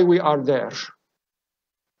why we are there.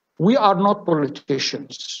 We are not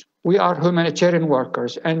politicians. We are humanitarian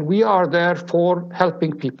workers, and we are there for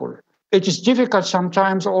helping people. It is difficult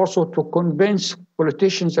sometimes also to convince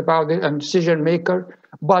politicians about it and decision makers,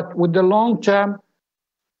 but with the long term,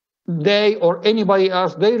 they or anybody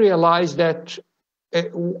else, they realize that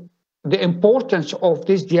the importance of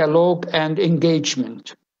this dialogue and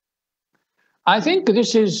engagement. I think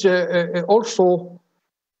this is also,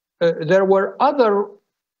 there were other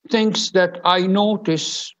things that I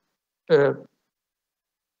noticed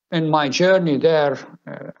in my journey there,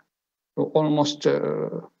 almost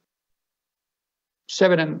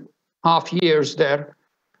 7.5 years there,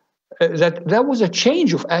 that there was a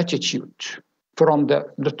change of attitude from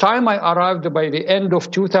the time I arrived by the end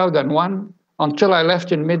of 2001 until I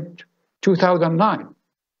left in mid-2009.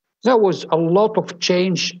 There was a lot of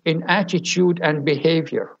change in attitude and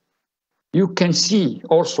behavior. You can see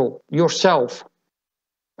also yourself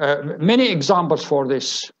many examples for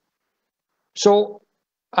this. So,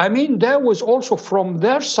 I mean, there was also from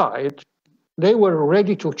their side, they were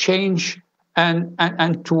ready to change and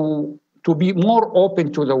to be more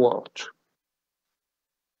open to the world.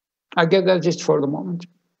 I get that just for the moment.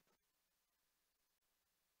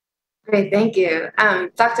 Great, thank you.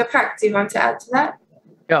 Dr. Park, do you want to add to that?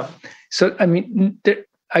 Yeah. So, I mean,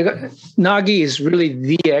 Nagy is really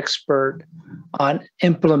the expert on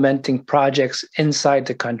implementing projects inside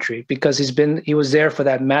the country because he was there for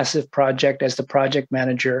that massive project as the project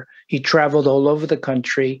manager. He traveled all over the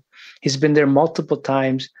country. He's been there multiple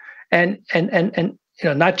times, and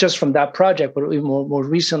not just from that project, but more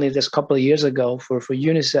recently, this couple of years ago for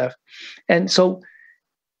UNICEF, and so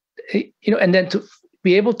and then to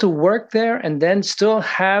be able to work there and then still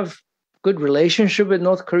have good relationship with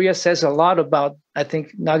North Korea says a lot about, I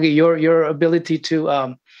think, Nagy, your ability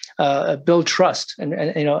to build trust and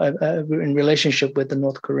in relationship with the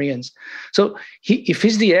North Koreans. So if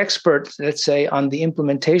he's the expert, let's say, on the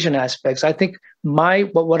implementation aspects, I think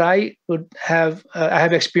what I would have I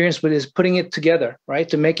have experience with is putting it together, right,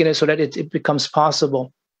 to making it so that it becomes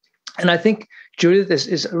possible. And I think Judith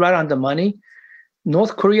is right on the money.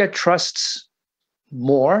 North Korea trusts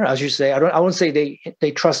more, as you say. I won't say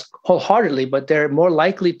they trust wholeheartedly, but they're more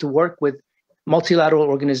likely to work with multilateral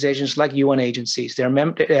organizations like UN agencies.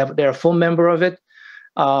 They're a full member of it.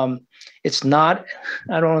 It's not,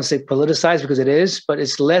 I don't want to say politicized because it is, but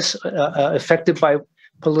it's less affected by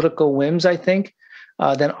political whims, I think,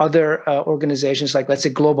 than other organizations like, let's say,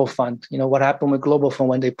 Global Fund. You know, what happened with Global Fund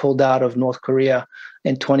when they pulled out of North Korea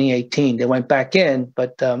in 2018? They went back in,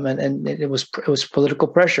 but and it was political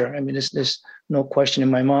pressure. I mean, there's no question in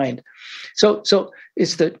my mind. So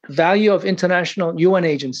it's the value of international UN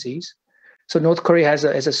agencies. So North Korea has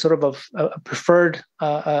a sort of a preferred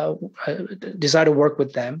desire to work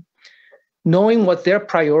with them, knowing what their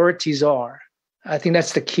priorities are. I think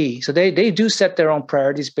that's the key. So they do set their own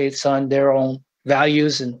priorities based on their own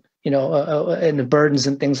values and and the burdens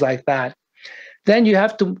and things like that. Then you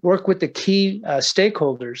have to work with the key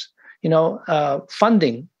stakeholders.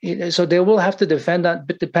 Funding. So they will have to depend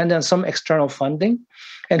on some external funding.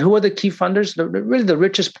 And who are the key funders? Really, the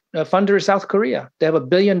richest funder is South Korea. They have $1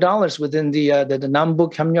 billion within the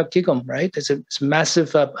Nambu Hyamyeok Kigum, right? It's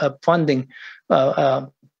massive funding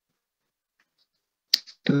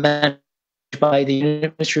managed by the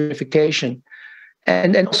Ministry of Unification.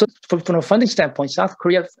 And also from a funding standpoint, South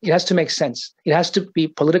Korea, it has to make sense. It has to be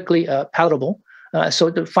politically palatable.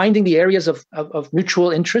 So finding the areas of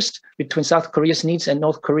mutual interest between South Korea's needs and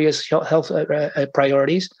North Korea's health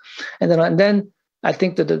priorities. And then I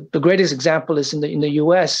think that the greatest example is in the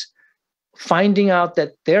U.S., finding out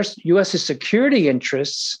that their U.S.'s security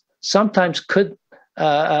interests sometimes could,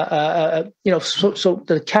 so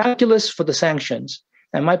the calculus for the sanctions,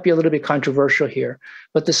 that might be a little bit controversial here,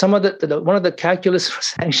 but one of the calculus for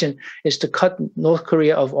sanction is to cut North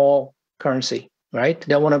Korea of all currency, right?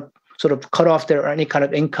 They want to sort of cut off their any kind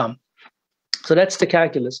of income. So that's the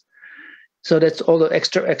calculus. So that's all the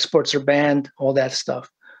extra exports are banned, all that stuff.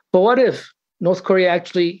 But what if North Korea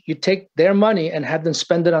actually, you take their money and have them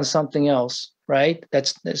spend it on something else, right?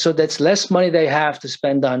 That's less money they have to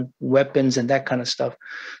spend on weapons and that kind of stuff.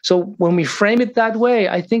 So when we frame it that way,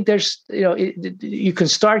 I think there's, you can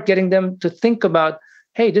start getting them to think about,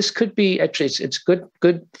 hey, this could be actually it's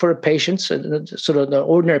good for patients, sort of the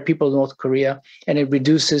ordinary people of North Korea, and it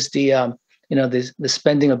reduces the the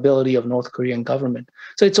spending ability of North Korean government.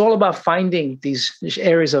 So it's all about finding these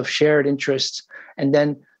areas of shared interests and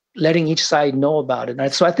then letting each side know about it.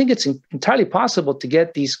 And so I think it's entirely possible to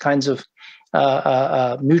get these kinds of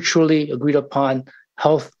mutually agreed upon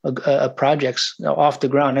health projects off the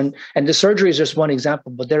ground. And the surgery is just one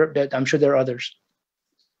example, but I'm sure there are others.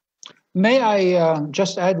 May I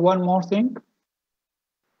just add one more thing?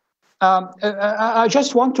 I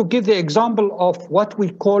just want to give the example of what we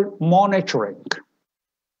call monitoring.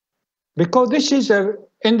 Because this is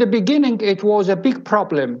in the beginning, it was a big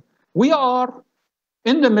problem. We are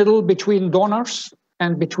in the middle between donors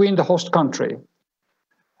and between the host country.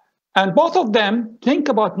 And both of them think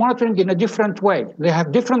about monitoring in a different way. They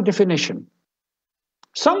have different definition.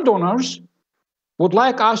 Some donors would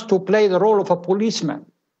like us to play the role of a policeman,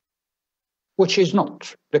 which is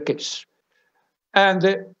not the case. And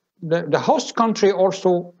the host country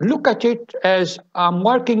also look at it as I'm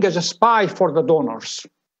working as a spy for the donors.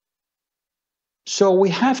 So we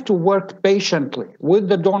have to work patiently with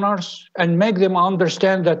the donors and make them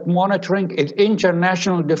understand that monitoring is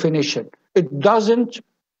international definition. It doesn't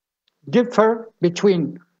differ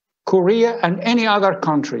between Korea and any other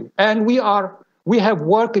country. And we have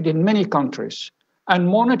worked in many countries. And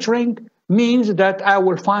monitoring means that I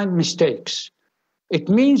will find mistakes. It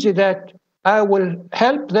means that I will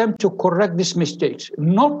help them to correct these mistakes,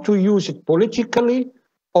 not to use it politically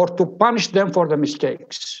or to punish them for the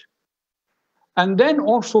mistakes. And then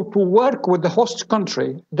also to work with the host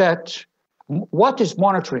country that what is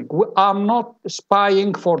monitoring? I'm not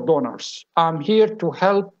spying for donors. I'm here to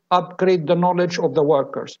help upgrade the knowledge of the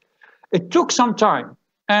workers. It took some time,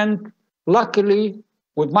 and luckily,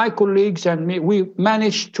 with my colleagues and me, we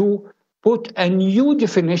managed to put a new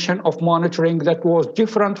definition of monitoring that was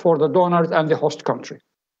different for the donors and the host country.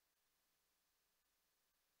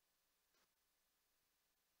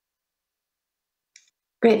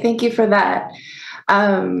 Great, thank you for that.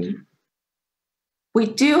 We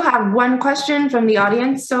do have one question from the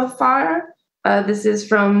audience so far. This is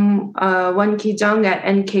from Won Ki-jung at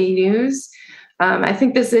NK News. I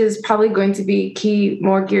think this is probably going to be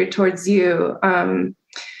more geared towards you.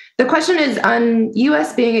 The question is on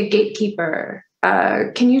US being a gatekeeper.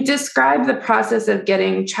 Can you describe the process of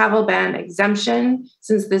getting travel ban exemption,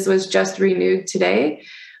 since this was just renewed today?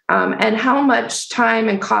 And how much time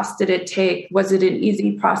and cost did it take? Was it an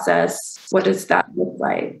easy process? What does that look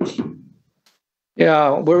like?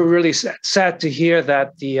 Yeah, we're really sad to hear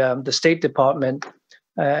that the State Department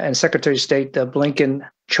and Secretary of State Blinken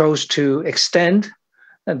chose to extend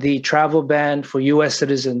the travel ban for U.S.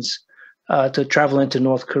 citizens to travel into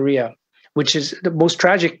North Korea, which is the most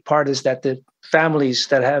tragic part, is that the families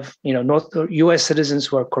that have, U.S. citizens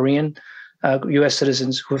who are Korean, U.S.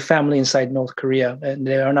 citizens who have family inside North Korea, and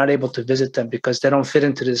they are not able to visit them because they don't fit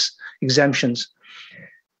into these exemptions.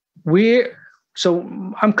 So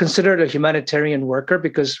I'm considered a humanitarian worker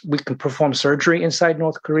because we can perform surgery inside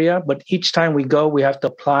North Korea, but each time we go, we have to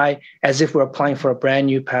apply as if we're applying for a brand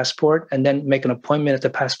new passport, and then make an appointment at the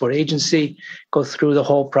passport agency, go through the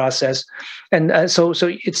whole process. And so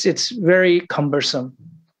it's very cumbersome.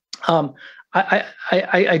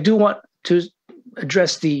 I do want to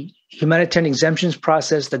address the humanitarian exemptions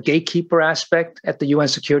process, the gatekeeper aspect at the UN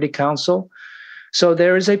Security Council. So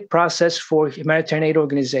there is a process for humanitarian aid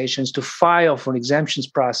organizations to file for an exemptions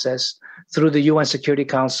process through the UN Security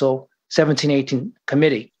Council 1718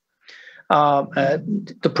 committee.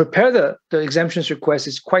 To prepare the exemptions request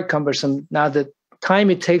is quite cumbersome. Now, the time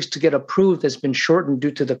it takes to get approved has been shortened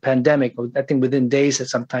due to the pandemic, I think within days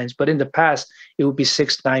sometimes, but in the past, it would be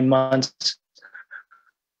 6-9 months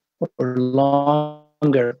or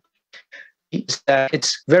longer.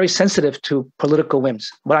 It's very sensitive to political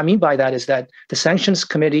whims. What I mean by that is that the sanctions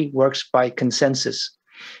committee works by consensus.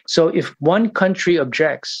 So if one country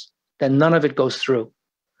objects, then none of it goes through.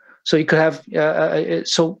 So you could have,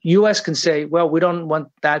 so US can say, well, we don't want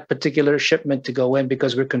that particular shipment to go in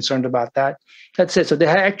because we're concerned about that. That's it. So they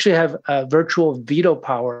actually have virtual veto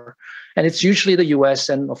power. And it's usually the US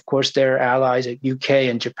and, of course, their allies at UK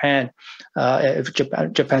and Japan. If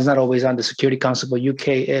Japan's not always on the Security Council, but UK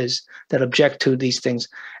is, that object to these things.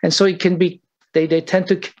 And so it can be, they tend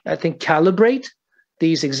to, I think, calibrate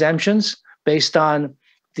these exemptions based on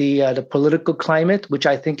the political climate, which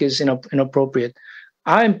I think is inappropriate.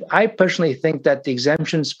 I personally think that the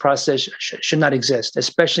exemptions process should not exist,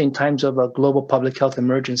 especially in times of a global public health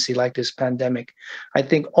emergency like this pandemic. I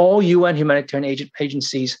think all UN humanitarian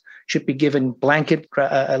agencies should be given blanket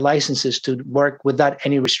licenses to work without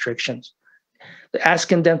any restrictions.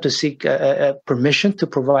 Asking them to seek permission to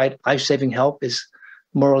provide life-saving help is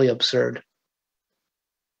morally absurd.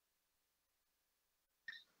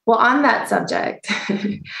 Well, on that subject,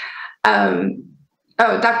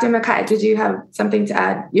 Dr. Mackay, did you have something to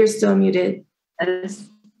add? You're still muted. Yes.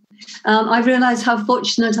 I realize how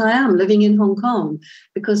fortunate I am living in Hong Kong,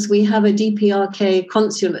 because we have a DPRK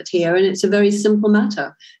consulate here, and it's a very simple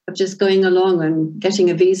matter of just going along and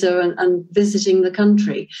getting a visa and visiting the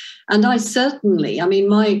country. And I mean,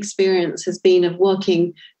 my experience has been of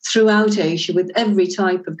working throughout Asia with every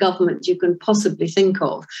type of government you can possibly think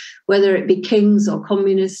of, whether it be kings or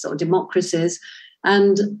communists or democracies.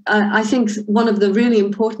 And I think one of the really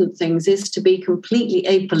important things is to be completely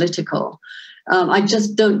apolitical. I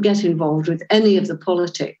just don't get involved with any of the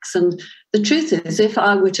politics. And the truth is, if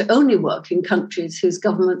I were to only work in countries whose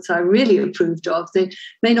governments I really approved of, there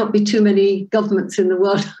may not be too many governments in the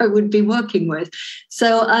world I would be working with.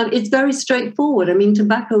 So it's very straightforward. I mean,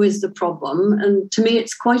 tobacco is the problem. And to me,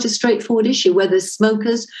 it's quite a straightforward issue. Where there's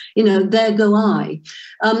smokers, there go I.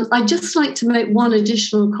 I'd just like to make one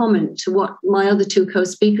additional comment to what my other two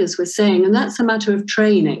co-speakers were saying, and that's a matter of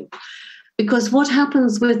training. Because what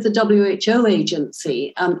happens with the WHO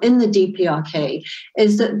agency in the DPRK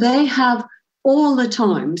is that they have all the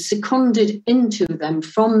time seconded into them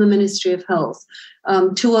from the Ministry of Health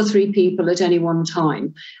 2 or 3 people at any one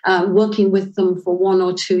time, working with them for 1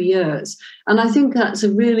 or 2 years. And I think that's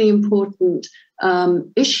a really important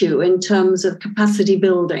issue in terms of capacity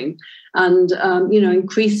building and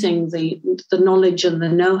increasing the knowledge and the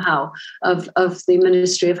know-how of the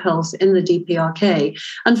Ministry of Health in the DPRK.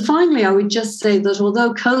 And finally, I would just say that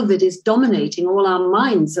although COVID is dominating all our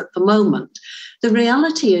minds at the moment, the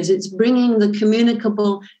reality is it's bringing the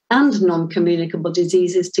communicable and non-communicable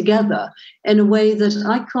diseases together in a way that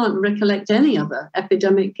I can't recollect any other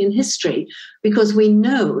epidemic in history, because we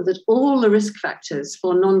know that all the risk factors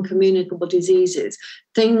for non-communicable diseases,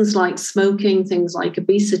 things like smoking, things like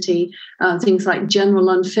obesity, things like general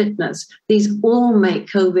unfitness, these all make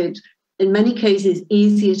COVID in many cases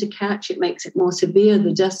easier to catch. It makes it more severe.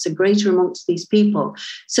 The deaths are greater amongst these people.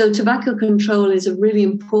 So tobacco control is a really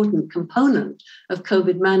important component of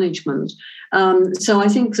COVID management. So I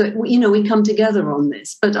think that, we come together on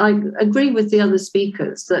this. But I agree with the other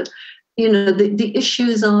speakers that, the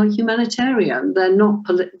issues are humanitarian. They're not.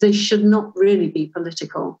 They should not really be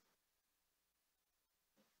political.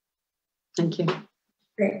 Thank you.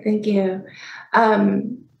 Great, thank you.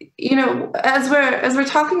 As we're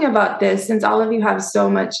talking about this, since all of you have so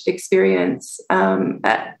much experience,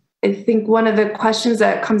 I think one of the questions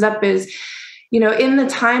that comes up is, in the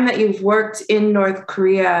time that you've worked in North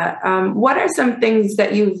Korea, what are some things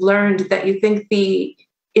that you've learned that you think the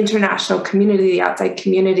international community, the outside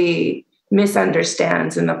community,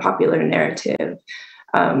 misunderstands in the popular narrative?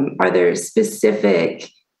 Are there specific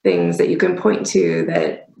things that you can point to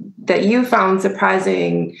that you found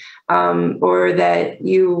surprising, or that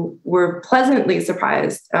you were pleasantly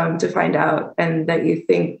surprised to find out, and that you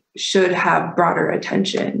think should have broader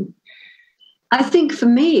attention? I think for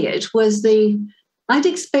me, it was I'd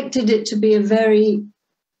expected it to be a very,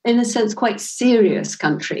 in a sense, quite serious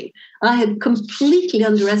country. I had completely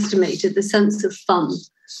underestimated the sense of fun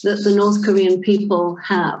that the North Korean people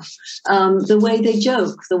have, the way they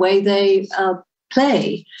joke, the way they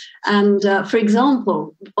play. And for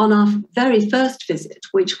example, on our very first visit,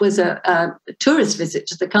 which was a tourist visit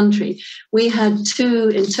to the country, we had 2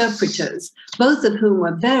 interpreters, both of whom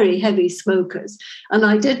were very heavy smokers. And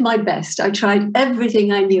I did my best. I tried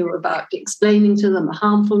everything I knew about explaining to them the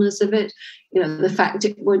harmfulness of it, the fact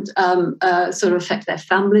it would sort of affect their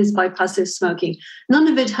families by passive smoking. None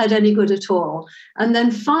of it had any good at all. And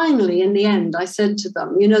then finally, in the end, I said to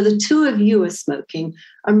them, the 2 of you are smoking,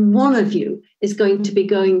 and one of you is going to be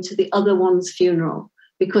going to the other one's funeral,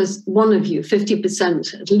 because one of you,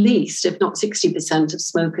 50% at least, if not 60% of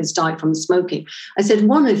smokers die from smoking. I said,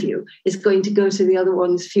 one of you is going to go to the other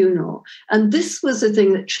one's funeral. And this was the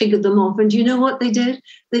thing that triggered them off. And you know what they did?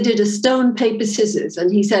 They did a stone, paper, scissors.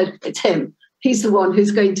 And he said, it's him. He's the one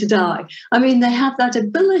who's going to die. I mean, they have that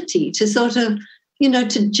ability to sort of,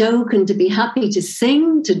 to joke and to be happy, to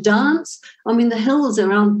sing, to dance. I mean, the hills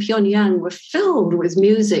around Pyongyang were filled with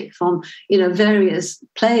music from, various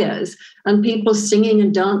players and people singing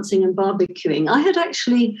and dancing and barbecuing. I had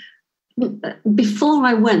actually, before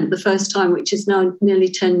I went the first time, which is now nearly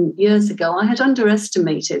 10 years ago, I had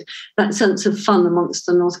underestimated that sense of fun amongst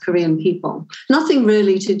the North Korean people. Nothing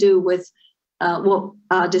really to do with what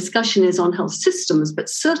our discussion is on health systems, but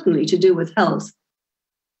certainly to do with health.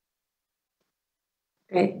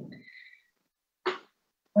 Great.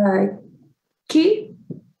 Keith?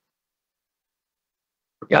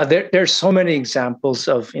 Yeah, there's so many examples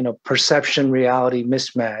of perception reality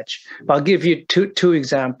mismatch. I'll give you two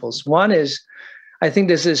examples. One is, I think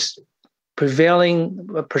there's this prevailing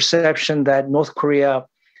perception that North Korea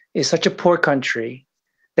is such a poor country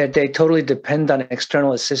that they totally depend on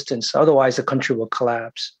external assistance. Otherwise, the country will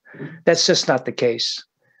collapse. That's just not the case.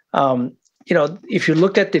 If you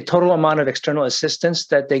look at the total amount of external assistance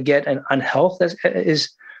that they get on health,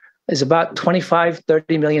 is about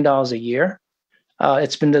 $25-30 million a year.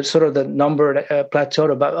 It's been the number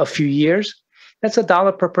plateaued about a few years. That's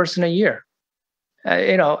 $1 per person a year.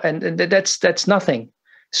 And that's nothing.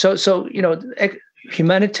 So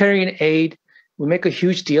humanitarian aid, we make a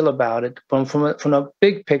huge deal about it. From a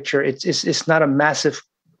big picture, it's not a massive.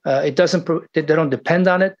 They don't depend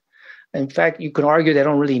on it. In fact, you can argue they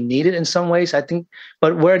don't really need it in some ways. I think,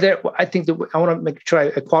 but I want to make sure I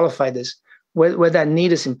qualify this. Where that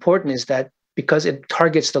need is important is that because it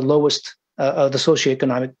targets the lowest of the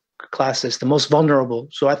socioeconomic classes, the most vulnerable.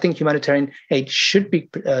 So I think humanitarian aid should be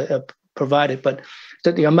provided, but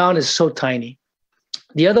the amount is so tiny.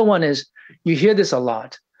 The other one is, you hear this a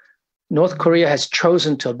lot. North Korea has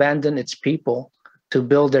chosen to abandon its people to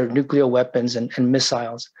build their nuclear weapons and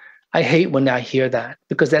missiles. I hate when I hear that,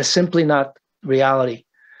 because that's simply not reality.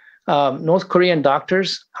 North Korean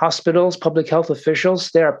doctors, hospitals, public health officials,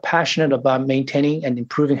 they are passionate about maintaining and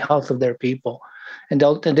improving health of their people. And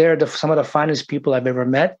they're some of the finest people I've ever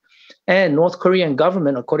met. And North Korean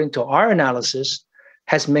government, according to our analysis,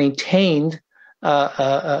 has maintained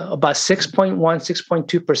about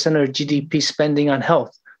 6.2% of GDP spending on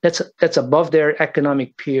health that's above their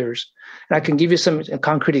economic peers. And I can give you some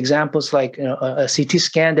concrete examples, like a CT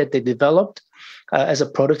scan that they developed as a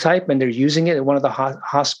prototype, and they're using it at one of the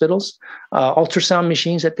hospitals. Ultrasound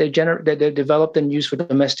machines that they developed and used for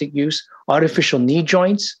domestic use. Artificial knee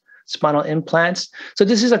joints, spinal implants. So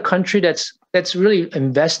this is a country that's really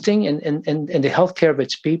investing in the healthcare of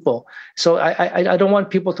its people. So I don't want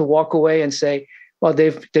people to walk away and say, well,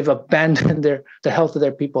 they've abandoned the health of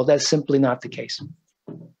their people. That's simply not the case.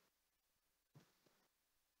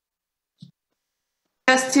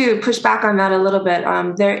 Just to push back on that a little bit,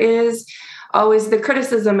 there is always the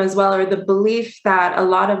criticism as well, or the belief that a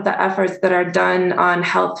lot of the efforts that are done on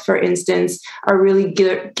health, for instance, are really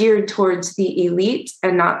geared towards the elite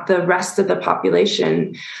and not the rest of the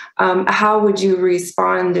population. How would you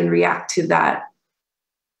respond and react to that?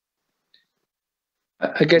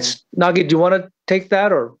 I guess, Nagi, do you want to take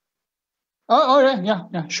that, or?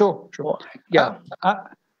 Yeah, sure. Yeah.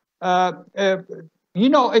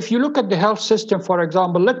 If you look at the health system, for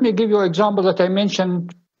example, let me give you an example that I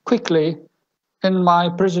mentioned quickly in my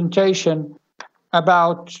presentation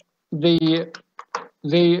about the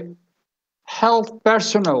health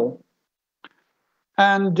personnel.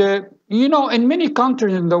 And, in many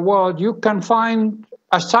countries in the world, you can find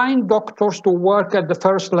assigned doctors to work at the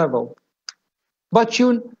first level, but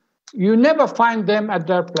you never find them at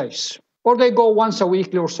their place, or they go once a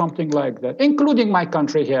week or something like that, including my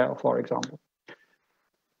country here, for example.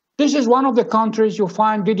 This is one of the countries you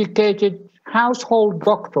find dedicated household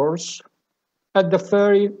doctors at the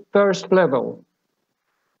very first level.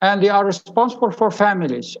 And they are responsible for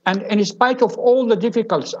families. And in spite of all the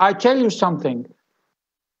difficulties, I tell you something.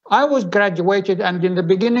 I was graduated, and in the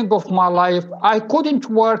beginning of my life, I couldn't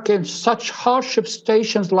work in such hardship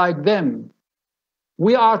stations like them.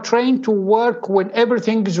 We are trained to work when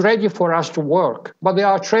everything is ready for us to work, but they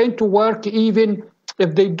are trained to work even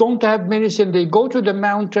if they don't have medicine. They go to the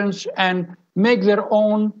mountains and make their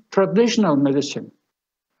own traditional medicine.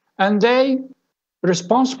 And they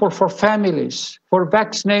responsible for families, for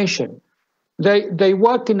vaccination. They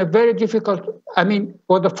work in a very difficult,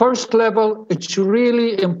 for the first level, it's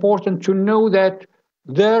really important to know that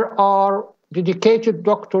there are dedicated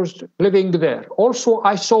doctors living there. Also,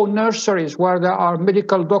 I saw nurseries where there are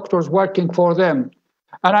medical doctors working for them.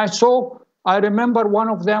 And I remember one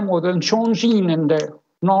of them was in Chongqing in the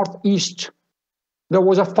northeast. There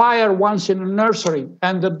was a fire once in a nursery,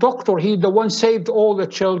 and the doctor, the one saved all the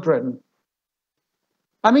children.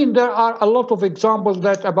 There are a lot of examples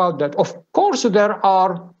about that. Of course, there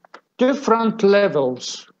are different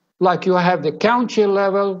levels, like you have the county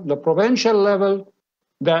level, the provincial level,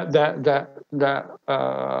 the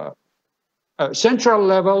central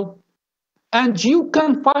level. And you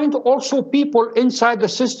can find also people inside the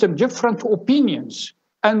system, different opinions.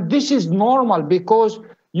 And this is normal because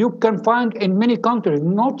you can find in many countries,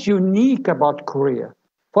 not unique about Korea.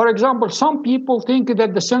 For example, some people think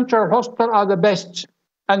that the central hospitals are the best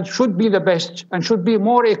and should be the best and should be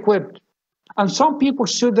more equipped. And some people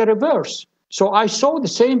see the reverse. So I saw the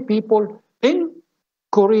same people in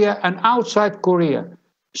Korea and outside Korea.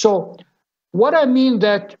 So what I mean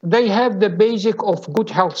that they have the basic of good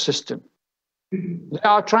health system. They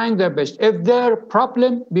are trying their best. If there are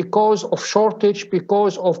problem because of shortage,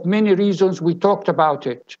 because of many reasons, we talked about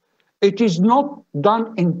it, it is not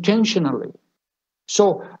done intentionally.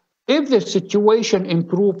 So if the situation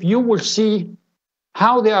improves, you will see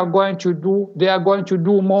how they are going to do. They are going to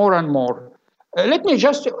do more and more. Let me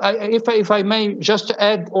just, if I may, just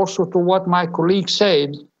add also to what my colleague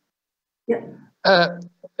said. Yeah.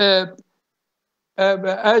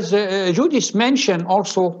 As Judith mentioned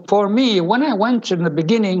also, for me, when I went in the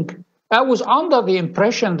beginning, I was under the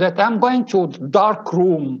impression that I'm going to a dark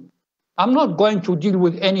room. I'm not going to deal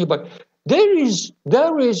with anybody. There is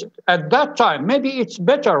at that time, maybe it's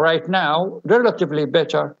better right now, relatively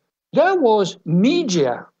better, there was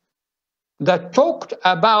media that talked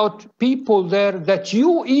about people there that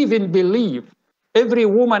you even believe every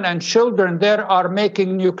woman and children there are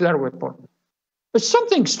making nuclear weapons. It's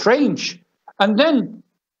something strange. And then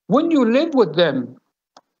when you live with them,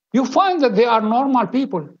 you find that they are normal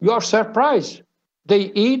people. You are surprised.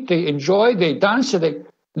 They eat, they enjoy, they dance,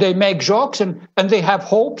 they make jokes, and they have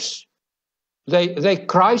hopes. They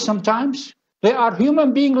cry sometimes. They are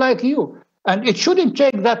human beings like you. And it shouldn't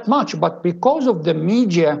take that much, but because of the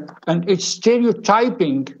media and its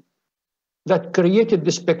stereotyping that created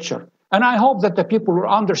this picture. And I hope that the people will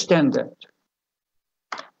understand that.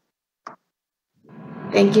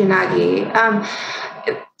 Thank you, Nagi.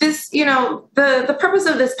 The purpose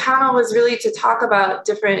of this panel was really to talk about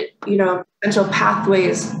different, potential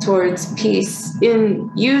pathways towards peace in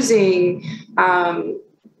using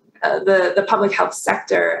the public health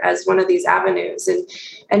sector as one of these avenues.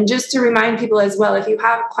 And just to remind people as well, if you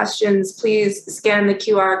have questions, please scan the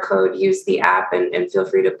QR code, use the app, and feel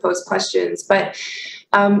free to post questions. But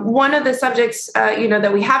one of the subjects,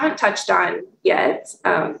 that we haven't touched on yet,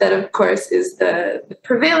 that of course is the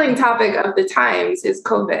prevailing topic of the times, is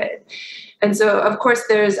COVID. And so, of course,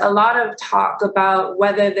 there's a lot of talk about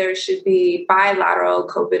whether there should be bilateral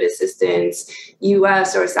COVID assistance,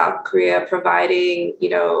 U.S. or South Korea providing,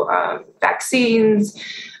 vaccines.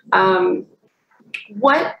 And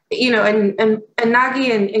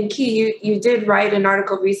Nagi and Ki, you did write an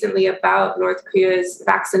article recently about North Korea's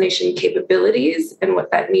vaccination capabilities and what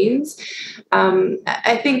that means.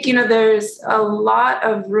 I think, there's a lot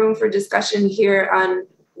of room for discussion here on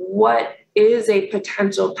what is a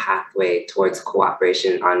potential pathway towards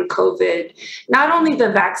cooperation on COVID, not only the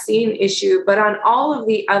vaccine issue, but on all of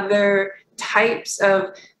the other types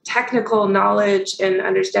of technical knowledge and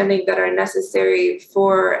understanding that are necessary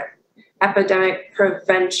for epidemic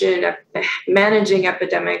prevention, managing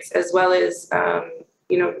epidemics, as well as,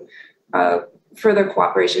 further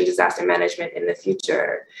cooperation, disaster management in the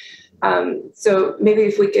future. So maybe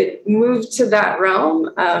if we could move to that realm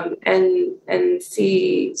and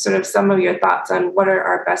see sort of some of your thoughts on what are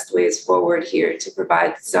our best ways forward here to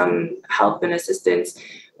provide some help and assistance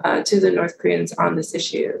to the North Koreans on this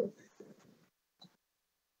issue.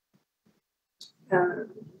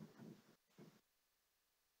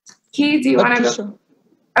 Ki, do you want to go?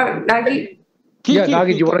 Oh, Nagi? Yeah,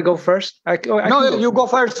 Nagi, do you want to go first? No, you go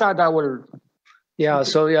first, and I will. Yeah,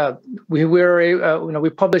 so we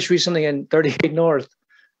published recently in 38 North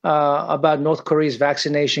about North Korea's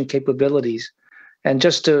vaccination capabilities. And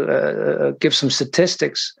just to give some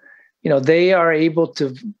statistics, they are able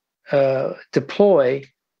to deploy,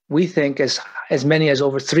 we think, as many as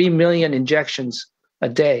over 3 million injections a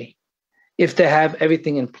day if they have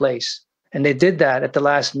everything in place. And they did that at the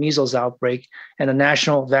last measles outbreak and a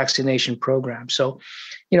national vaccination program. So,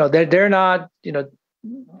 they're not,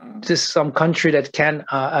 just some country that can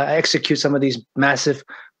execute some of these massive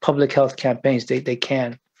public health campaigns. They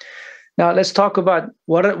can. Now, let's talk about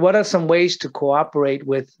what are some ways to cooperate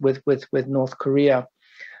with North Korea.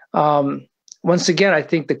 Once again, I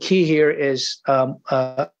think the key here is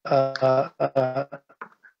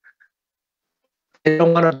they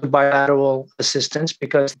don't want to do bilateral assistance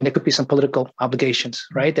because there could be some political obligations,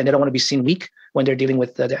 right? And they don't want to be seen weak when they're dealing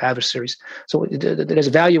with their adversaries. So there's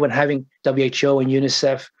value in having WHO and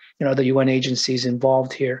UNICEF, the UN agencies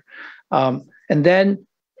involved here. And then,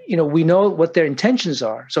 we know what their intentions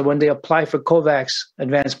are. So when they apply for COVAX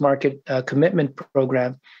Advanced Market Commitment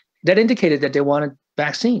Program, that indicated that they wanted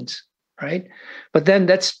vaccines, right? But then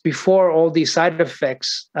that's before all these side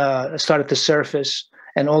effects started to surface,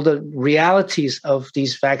 and all the realities of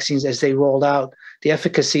these vaccines as they rolled out. The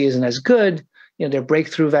efficacy isn't as good. They're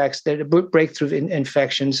breakthrough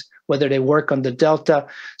infections, whether they work on the Delta.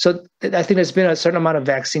 So I think there's been a certain amount of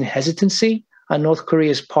vaccine hesitancy on North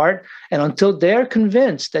Korea's part. And until they're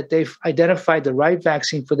convinced that they've identified the right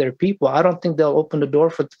vaccine for their people, I don't think they'll open the door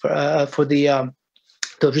to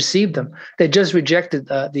receive them. They just rejected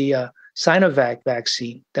the Sinovac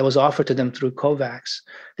vaccine that was offered to them through COVAX.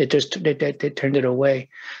 They turned it away.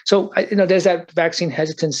 So there's that vaccine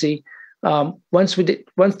hesitancy. Once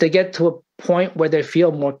they get to a point where they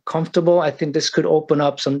feel more comfortable, I think this could open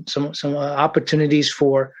up some opportunities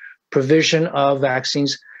for provision of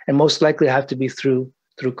vaccines, and most likely have to be through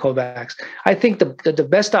COVAX. I think the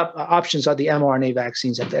best options are the mRNA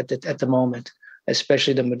vaccines at the moment,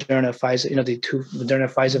 especially the Moderna, Pfizer, the two Moderna,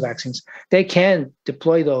 Pfizer vaccines. They can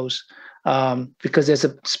deploy those because there's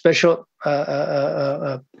a special,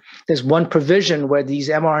 there's one provision where these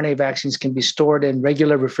mRNA vaccines can be stored in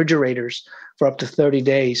regular refrigerators for up to 30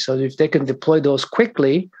 days. So if they can deploy those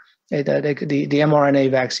quickly, the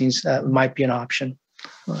mRNA vaccines might be an option.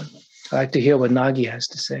 I'd like to hear what Nagi has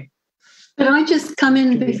to say. Could I just come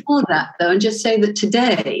in before that, though, and just say that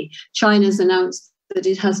today China's announced that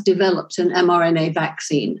it has developed an mRNA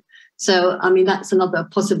vaccine. So, that's another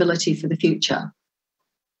possibility for the future.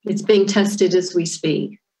 It's being tested as we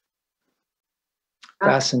speak.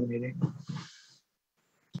 Fascinating.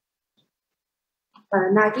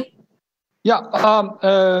 Nagi? Yeah,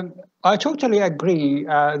 I totally agree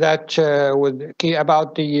that with Ki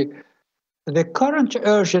about the current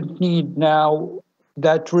urgent need now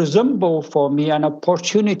that resemble for me an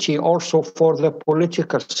opportunity also for the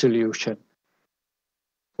political solution.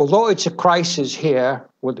 Although it's a crisis here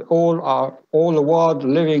with all the world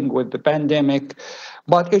living with the pandemic,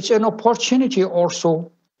 but it's an opportunity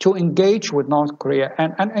also to engage with North Korea.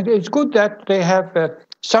 And it's good that they have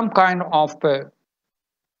some kind of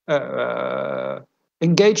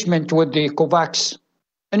engagement with the COVAX,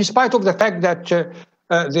 in spite of the fact that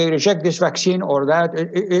they reject this vaccine or that.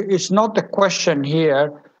 It's not the question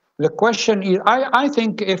here. The question is, I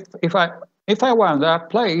think if I were in that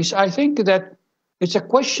place, I think that it's a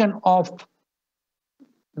question of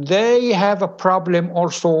they have a problem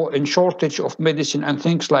also in shortage of medicine and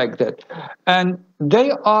things like that. And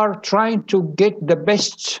they are trying to get the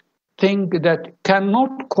best thing that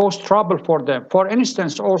cannot cause trouble for them. For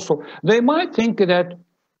instance, also, they might think that,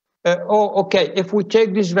 okay, if we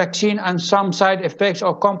take this vaccine and some side effects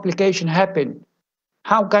or complication happen,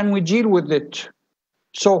 how can we deal with it?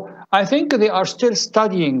 So I think they are still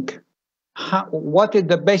studying what is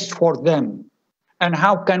the best for them and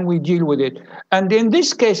how can we deal with it. And in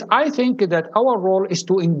this case, I think that our role is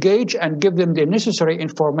to engage and give them the necessary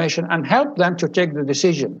information and help them to take the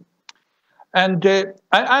decision. And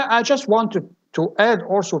I just wanted to add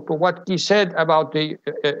also to what he said about the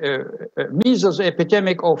measles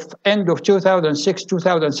epidemic of end of 2006,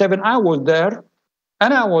 2007. I was there,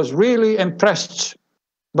 and I was really impressed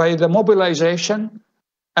by the mobilization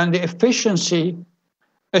and the efficiency,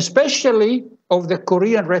 especially of the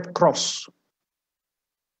Korean Red Cross.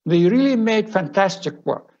 They really made fantastic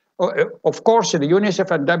work. Of course, the UNICEF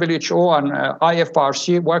and WHO and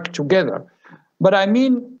IFRC work together. But I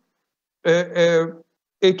mean,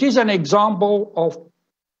 it is an example of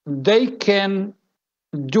they can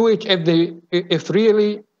do it if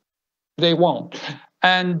really they want.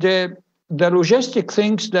 And the logistic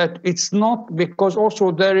things that it's not, because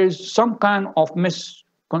also there is some kind of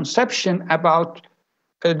misconception about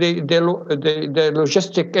the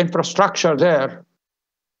logistic infrastructure there.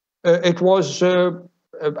 It was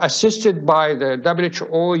assisted by the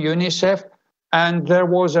WHO, UNICEF, and there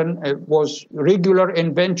was regular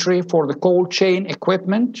inventory for the cold chain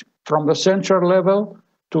equipment from the central level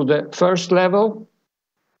to the first level,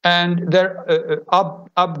 and there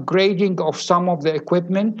upgrading of some of the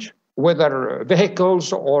equipment, whether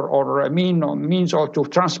vehicles or means or to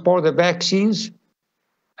transport the vaccines,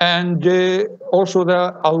 and also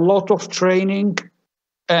a lot of training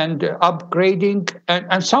and upgrading,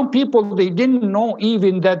 and some people, they didn't know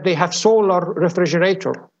even that they have solar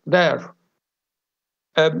refrigerator there.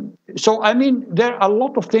 So, I mean, there are a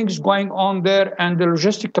lot of things going on there, and the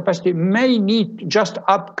logistic capacity may need just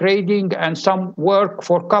upgrading and some work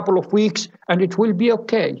for a couple of weeks, and it will be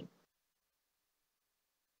okay.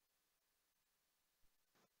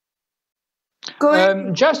 Go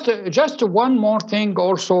ahead. Just one more thing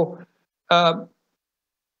also.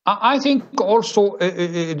 I think also,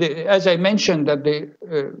 as I mentioned, that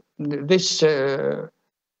this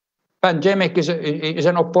pandemic is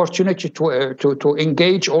an opportunity to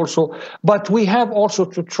engage also, but we have also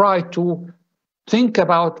to try to think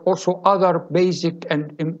about also other basic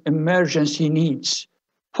and emergency needs.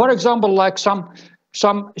 For example, like some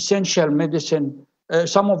essential medicine,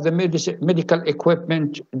 some of the medical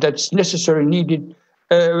equipment that's necessary needed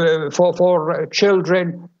for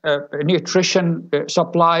children, nutrition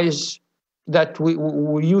supplies that we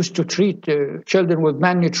use to treat children with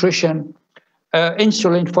malnutrition,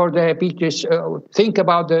 insulin for diabetes, think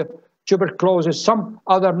about the tuberculosis, some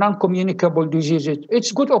other non-communicable diseases.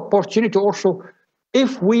 It's a good opportunity also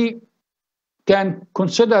if we can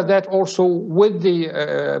consider that also with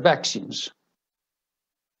the vaccines.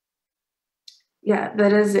 Yeah,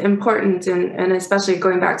 that is important, and especially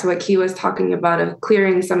going back to what Key was talking about of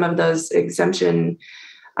clearing some of those exemption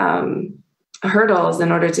hurdles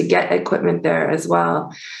in order to get equipment there as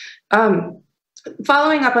well.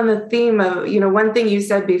 Following up on the theme of, one thing you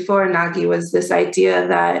said before, Nagi, was this idea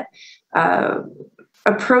that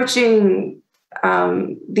approaching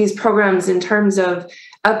these programs in terms of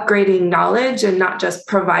upgrading knowledge and not just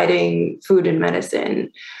providing food and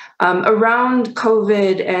medicine. Around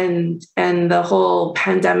COVID and the whole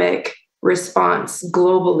pandemic response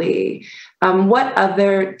globally, what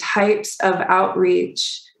other types of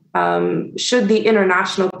outreach should the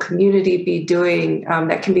international community be doing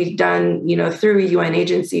that can be done, through UN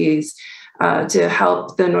agencies to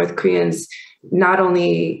help the North Koreans not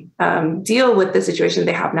only deal with the situation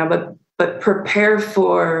they have now, but prepare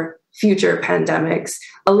for future pandemics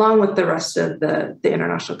along with the rest of the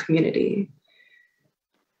international community?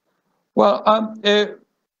 Well,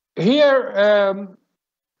 here,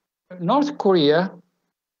 North Korea,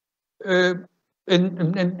 they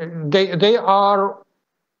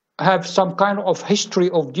have some kind of history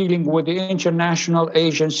of dealing with the international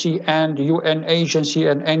agency and UN agency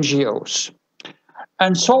and NGOs.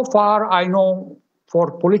 And so far, I know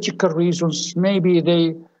for political reasons, maybe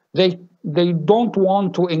they don't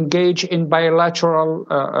want to engage in bilateral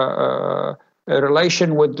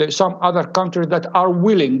relation with some other countries that are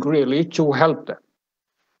willing really to help them.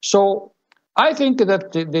 So I think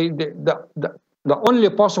that the only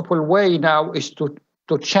possible way now is to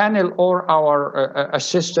channel all our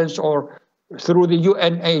assistance or through the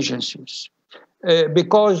UN agencies.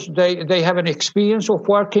 Because they have an experience of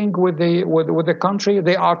working with the country,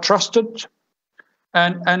 they are trusted,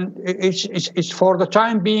 and it's for the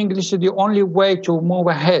time being, this is the only way to move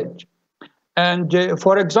ahead. And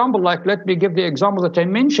for example, like let me give the example that I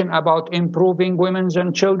mentioned about improving women's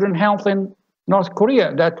and children's health in North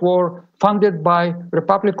Korea that were funded by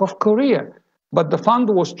Republic of Korea, but the fund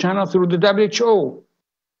was channeled through the WHO.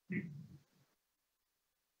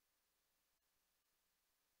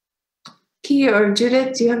 Key or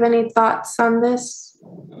Judith, do you have any thoughts on this?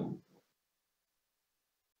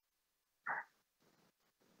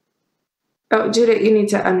 Oh, Judith, you need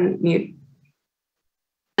to unmute.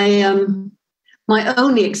 My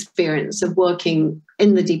only experience of working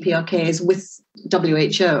in the DPRK is with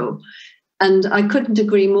WHO, and I couldn't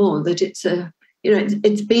agree more that it's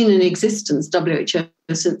been in existence, WHO,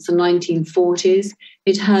 since the 1940s.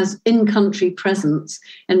 It has in-country presence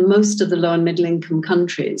in most of the low and middle-income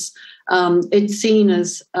countries. It's seen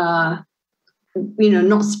as,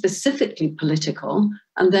 not specifically political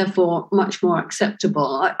and therefore much more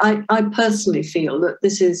acceptable. I personally feel that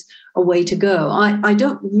this is a way to go. I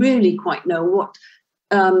don't really quite know what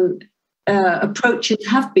approaches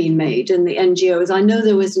have been made in the NGOs. I know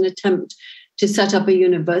there was an attempt to set up a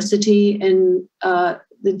university in the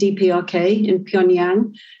DPRK in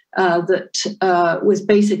Pyongyang that was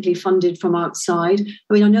basically funded from outside.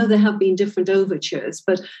 I mean, I know there have been different overtures,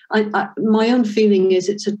 but my own feeling is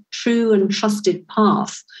it's a true and trusted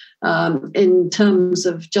path in terms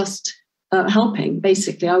of just helping,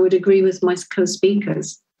 basically. I would agree with my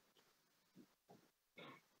co-speakers.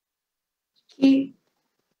 Key.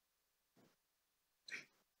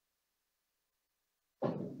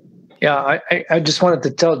 Yeah, I just wanted to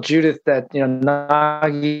tell Judith that,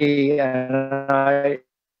 Nagi and I,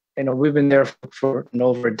 we've been there for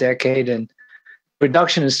over a decade, and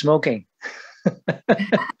reduction in smoking,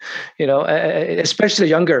 especially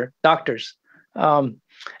younger doctors. And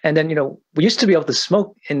then, we used to be able to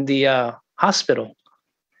smoke in the hospital,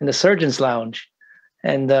 in the surgeon's lounge.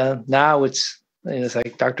 And now it's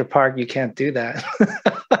like, Dr. Park, you can't do that.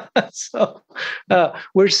 So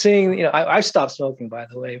we're seeing, I stopped smoking, by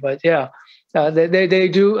the way, but yeah, they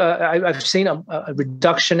do. I've seen a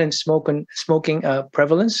reduction in smoking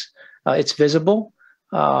prevalence. It's visible,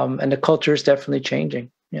 and the culture is definitely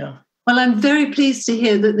changing. Yeah. Well, I'm very pleased to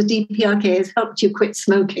hear that the DPRK has helped you quit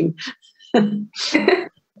smoking. And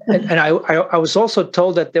I was also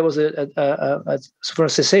told that there was for a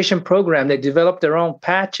cessation program, they developed their own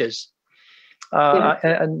patches.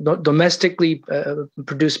 And domestically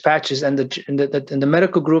produced patches, and the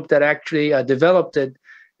medical group that actually developed it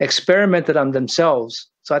experimented on themselves.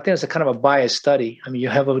 So I think it's a kind of a biased study. I mean, you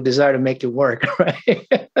have a desire to make it work, right?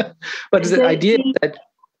 But the idea that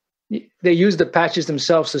they use the patches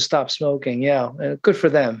themselves to stop smoking, yeah, good for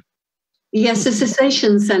them. Yes, the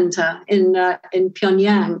cessation center in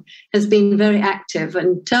Pyongyang has been very active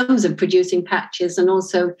in terms of producing patches and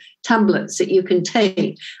also tablets that you can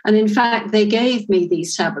take. And in fact, they gave me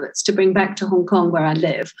these tablets to bring back to Hong Kong, where I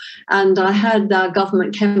live. And I had our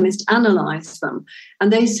government chemist analyze them.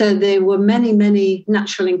 And they said there were many, many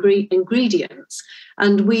natural ingredients.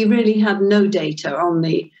 And we really had no data on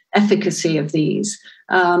the efficacy of these.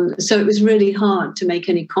 So it was really hard to make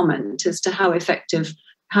any comment as to how effective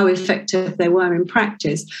they were in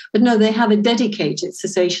practice. But no, they have a dedicated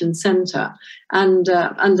cessation centre and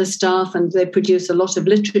the staff, and they produce a lot of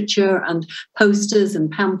literature and posters and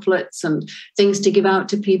pamphlets and things to give out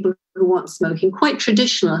to people who want smoking. Quite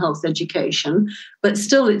traditional health education, but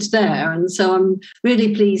still it's there. And so I'm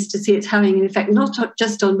really pleased to see it's having an effect, not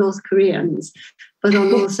just on North Koreans, but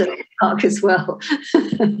on also Park as well.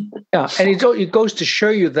 Yeah, and it goes to show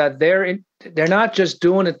you that they're not just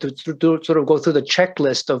doing it to sort of go through the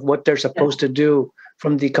checklist of what they're supposed to do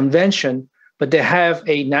from the convention, but they have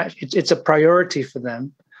it's a priority for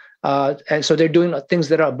them, and so they're doing things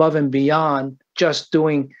that are above and beyond just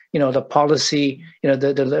doing the policy,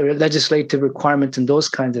 the legislative requirements and those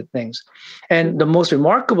kinds of things. And the most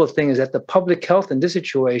remarkable thing is that the public health in this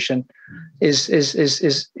situation is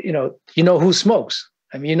who smokes.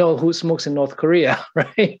 I mean, who smokes in North Korea,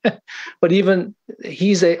 right? But even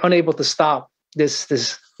he's unable to stop this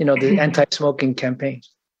the anti-smoking campaign.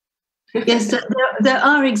 Yes, there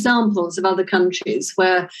are examples of other countries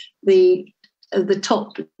where the the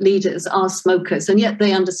top leaders are smokers, and yet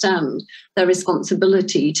they understand their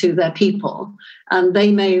responsibility to their people. And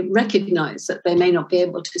they may recognize that they may not be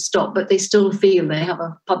able to stop, but they still feel they have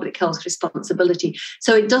a public health responsibility.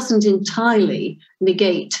 So it doesn't entirely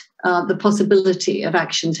negate the possibility of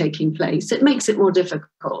action taking place. It makes it more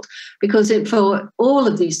difficult because for all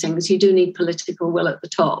of these things, you do need political will at the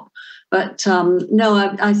top. But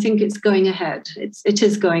no, I think it's going ahead. It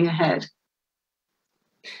is going ahead.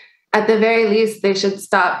 At the very least, they should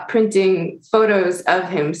stop printing photos of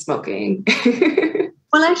him smoking.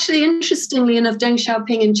 Well, actually, interestingly enough, Deng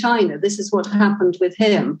Xiaoping in China, this is what happened with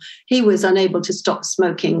him. He was unable to stop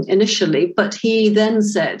smoking initially, but he then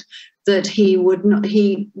said that he would not,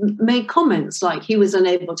 he made comments like he was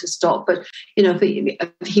unable to stop, but if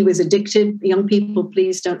he was addicted, young people,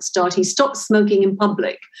 please don't start. He stopped smoking in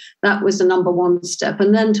public. That was the number one step.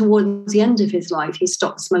 And then towards the end of his life, he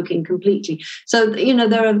stopped smoking completely. So,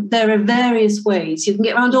 there are various ways you can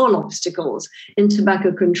get around all obstacles in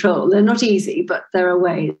tobacco control. They're not easy, but there are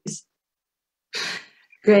ways.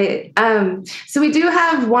 Great. So we do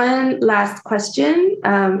have one last question.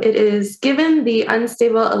 It is, given the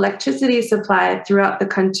unstable electricity supply throughout the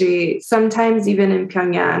country, sometimes even in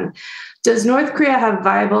Pyongyang, does North Korea have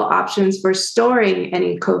viable options for storing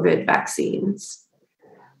any COVID vaccines?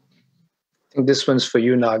 I think this one's for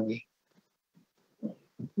you, Nagi.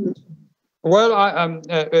 Well,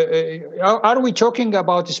 are we talking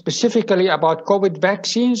about specifically about COVID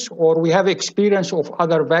vaccines, or we have experience of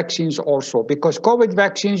other vaccines also? Because COVID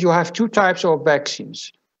vaccines, you have two types of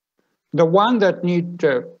vaccines. The one that need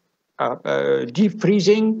deep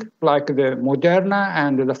freezing, like the Moderna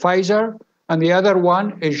and the Pfizer, and the other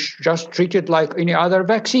one is just treated like any other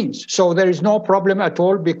vaccines. So there is no problem at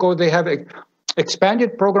all because they have an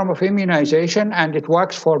expanded program of immunization, and it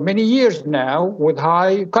works for many years now with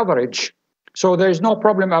high coverage. So there is no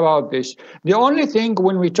problem about this. The only thing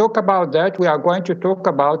when we talk about that, we are going to talk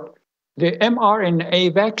about the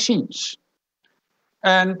mRNA vaccines.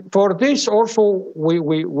 And for this also,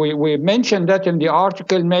 we mentioned that in the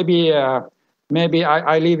article. Maybe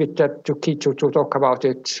I leave it to Keith to talk about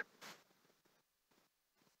it.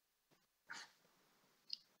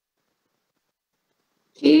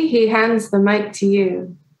 He hands the mic to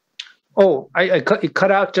you. Oh, it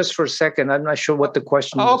cut out just for a second. I'm not sure what the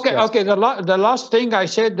question was. Okay. The last thing I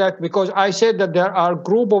said that because I said that there are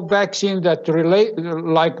group of vaccines that relate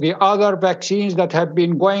like the other vaccines that have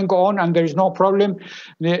been going on, and there is no problem.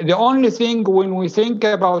 The only thing when we think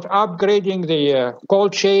about upgrading the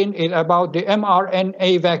cold chain is about the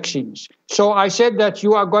mRNA vaccines. So I said that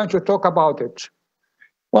you are going to talk about it.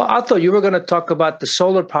 Well, I thought you were going to talk about the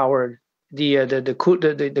solar powered, the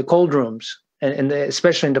cold rooms. And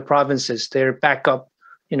especially in the provinces, they're backup,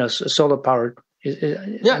 solar powered.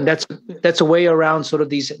 Yeah. And that's a way around sort of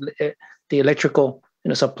the electrical,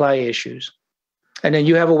 supply issues. And then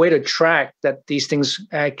you have a way to track that these things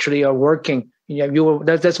actually are working.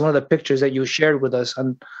 That's one of the pictures that you shared with us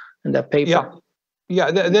in that paper.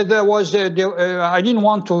 Yeah. There was. I didn't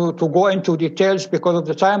want to go into details because of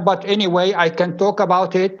the time, but anyway, I can talk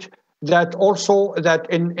about it. That also that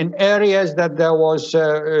in areas that there was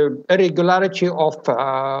irregularity of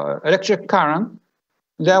electric current,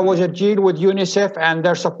 there was a deal with UNICEF and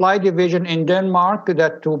their supply division in Denmark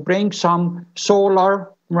that to bring some solar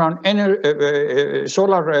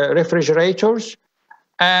refrigerators,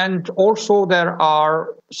 and also there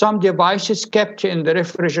are some devices kept in the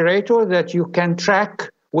refrigerator that you can track.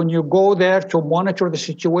 When you go there to monitor the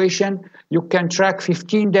situation, you can track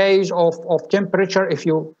 15 days of temperature if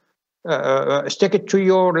you stick it to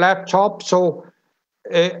your laptop. So,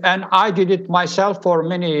 and I did it myself for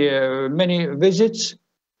many visits.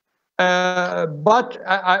 But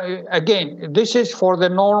again, this is for the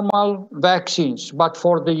normal vaccines. But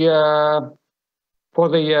for the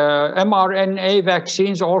mRNA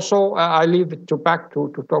vaccines, also I leave it back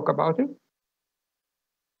to talk about it.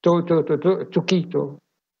 To Keith.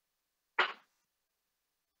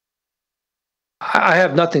 I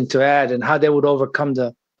have nothing to add, and how they would overcome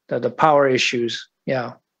the power issues,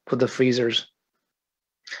 for the freezers.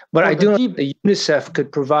 But I do know the UNICEF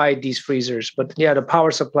could provide these freezers, but the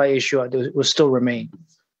power supply issue will still remain.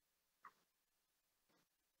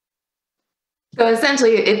 So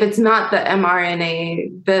essentially, if it's not the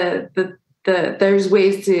mRNA, there's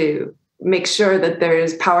ways to make sure that there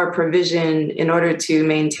is power provision in order to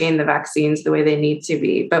maintain the vaccines the way they need to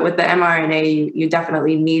be. But with the mRNA, you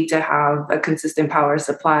definitely need to have a consistent power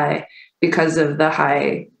supply because of the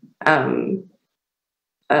high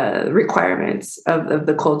requirements of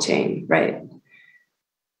the cold chain, right?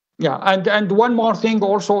 Yeah, and one more thing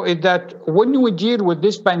also is that when we deal with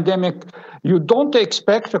this pandemic, you don't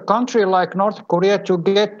expect a country like North Korea to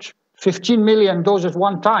get 15 million doses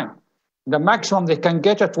one time. The maximum they can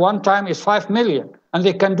get at one time is 5 million, and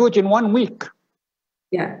they can do it in 1 week.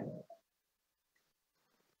 Yeah.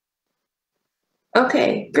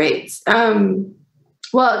 Okay, great.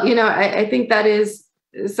 Well, I think that is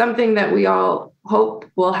something that we all hope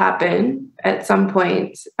will happen at some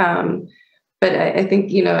point. But I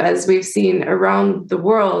think, as we've seen around the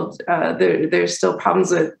world, there's still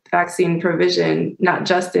problems with vaccine provision, not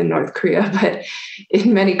just in North Korea, but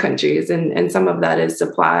in many countries. And some of that is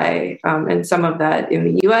supply. And some of that in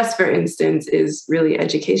the US, for instance, is really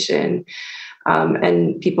education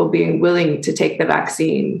and people being willing to take the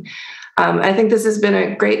vaccine. I think this has been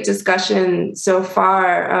a great discussion so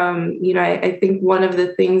far. I think one of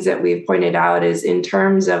the things that we've pointed out is in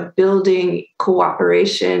terms of building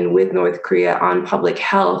cooperation with North Korea on public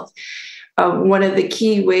health, one of the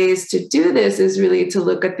key ways to do this is really to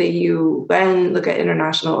look at the UN, look at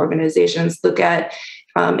international organizations, look at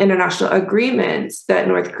international agreements that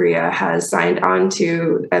North Korea has signed on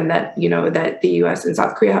to, and that that the US and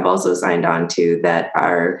South Korea have also signed on to, that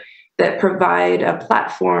provide a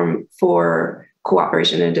platform for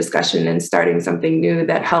cooperation and discussion and starting something new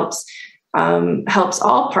that helps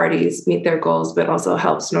all parties meet their goals, but also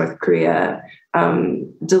helps North Korea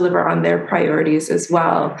deliver on their priorities as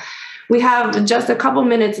well. We have just a couple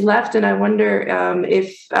minutes left, and I wonder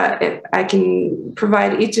if I can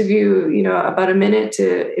provide each of you, about a minute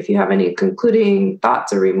if you have any concluding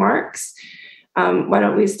thoughts or remarks. Why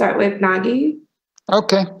don't we start with Nagi?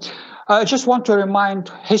 Okay. I just want to remind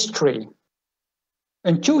history.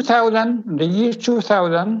 In 2000, the year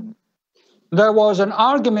 2000, there was an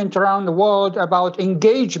argument around the world about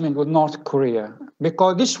engagement with North Korea,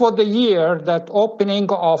 because this was the year that opening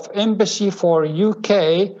of embassy for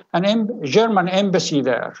UK and German embassy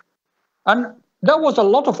there. And there was a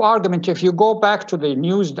lot of argument, if you go back to the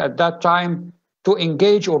news at that time, to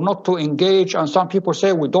engage or not to engage. And some people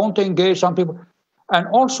say we don't engage, some people, and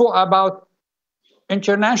also about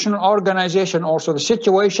international organization. Also, the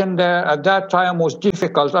situation there at that time was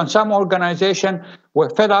difficult, and some organizations were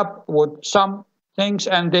fed up with some things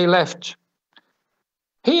and they left.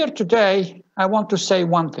 Here today, I want to say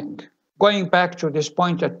one thing. Going back to this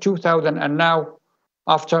point at 2000 and now,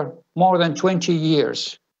 after more than 20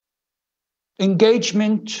 years,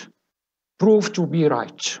 engagement proved to be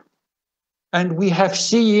right. And we have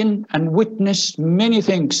seen and witnessed many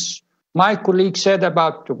things. My colleague said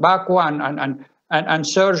about tobacco and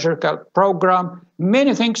surgical program.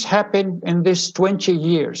 Many things happened in this 20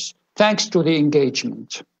 years, thanks to the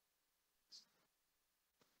engagement.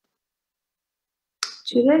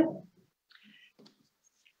 Judith?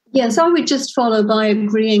 Yes, I would just follow by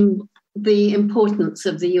agreeing the importance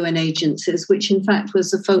of the UN agencies, which in fact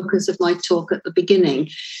was the focus of my talk at the beginning.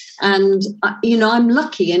 And, I'm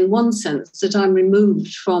lucky in one sense that I'm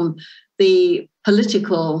removed from the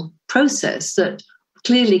political process that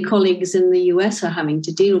clearly colleagues in the US are having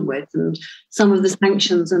to deal with, and some of the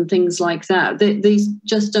sanctions and things like that. These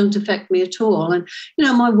just don't affect me at all. And,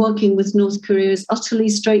 my working with North Korea is utterly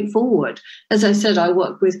straightforward. As I said, I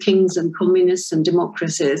work with kings and communists and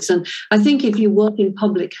democracies. And I think if you work in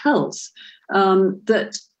public health,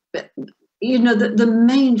 that the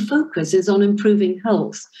main focus is on improving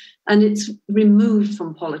health. And it's removed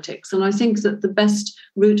from politics. And I think that the best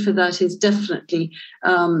route for that is definitely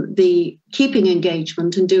the keeping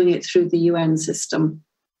engagement and doing it through the UN system.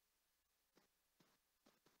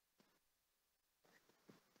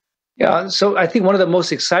 Yeah, so I think one of the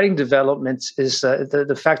most exciting developments is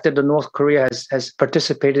the fact that North Korea has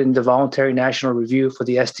participated in the voluntary national review for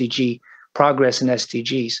the SDG progress in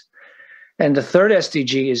SDGs. And the third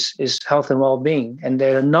SDG is health and well-being. And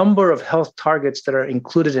there are a number of health targets that are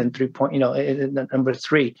included in in number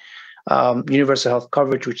 3, universal health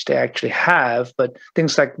coverage, which they actually have, but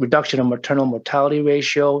things like reduction of maternal mortality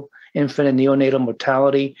ratio, infant and neonatal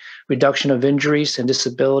mortality, reduction of injuries and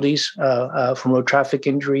disabilities from road traffic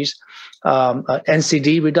injuries,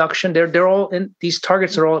 NCD reduction. They're all in, these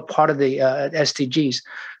targets are all part of the SDGs.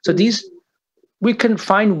 So we can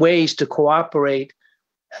find ways to cooperate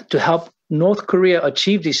to help North Korea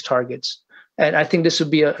achieve these targets. And I think this would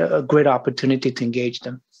be a great opportunity to engage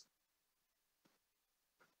them.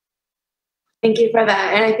 Thank you for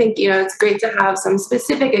that. And I think, it's great to have some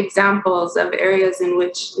specific examples of areas in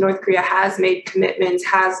which North Korea has made commitments,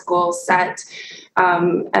 has goals set,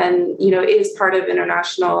 and, is part of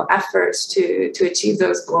international efforts to achieve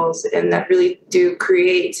those goals, and that really do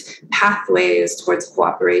create pathways towards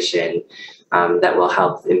cooperation that will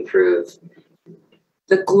help improve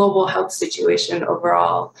the global health situation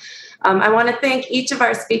overall. I want to thank each of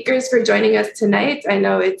our speakers for joining us tonight. I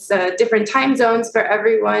know it's different time zones for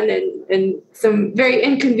everyone and some very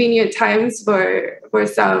inconvenient times for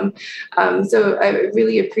some. So I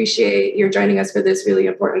really appreciate your joining us for this really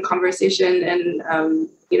important conversation. And,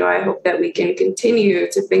 I hope that we can continue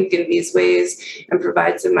to think in these ways and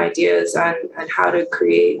provide some ideas on how to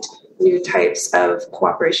create new types of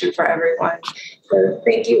cooperation for everyone. So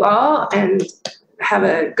thank you all, and have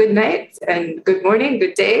a good night and good morning,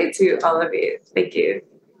 good day to all of you. Thank you.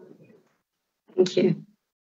 Thank you.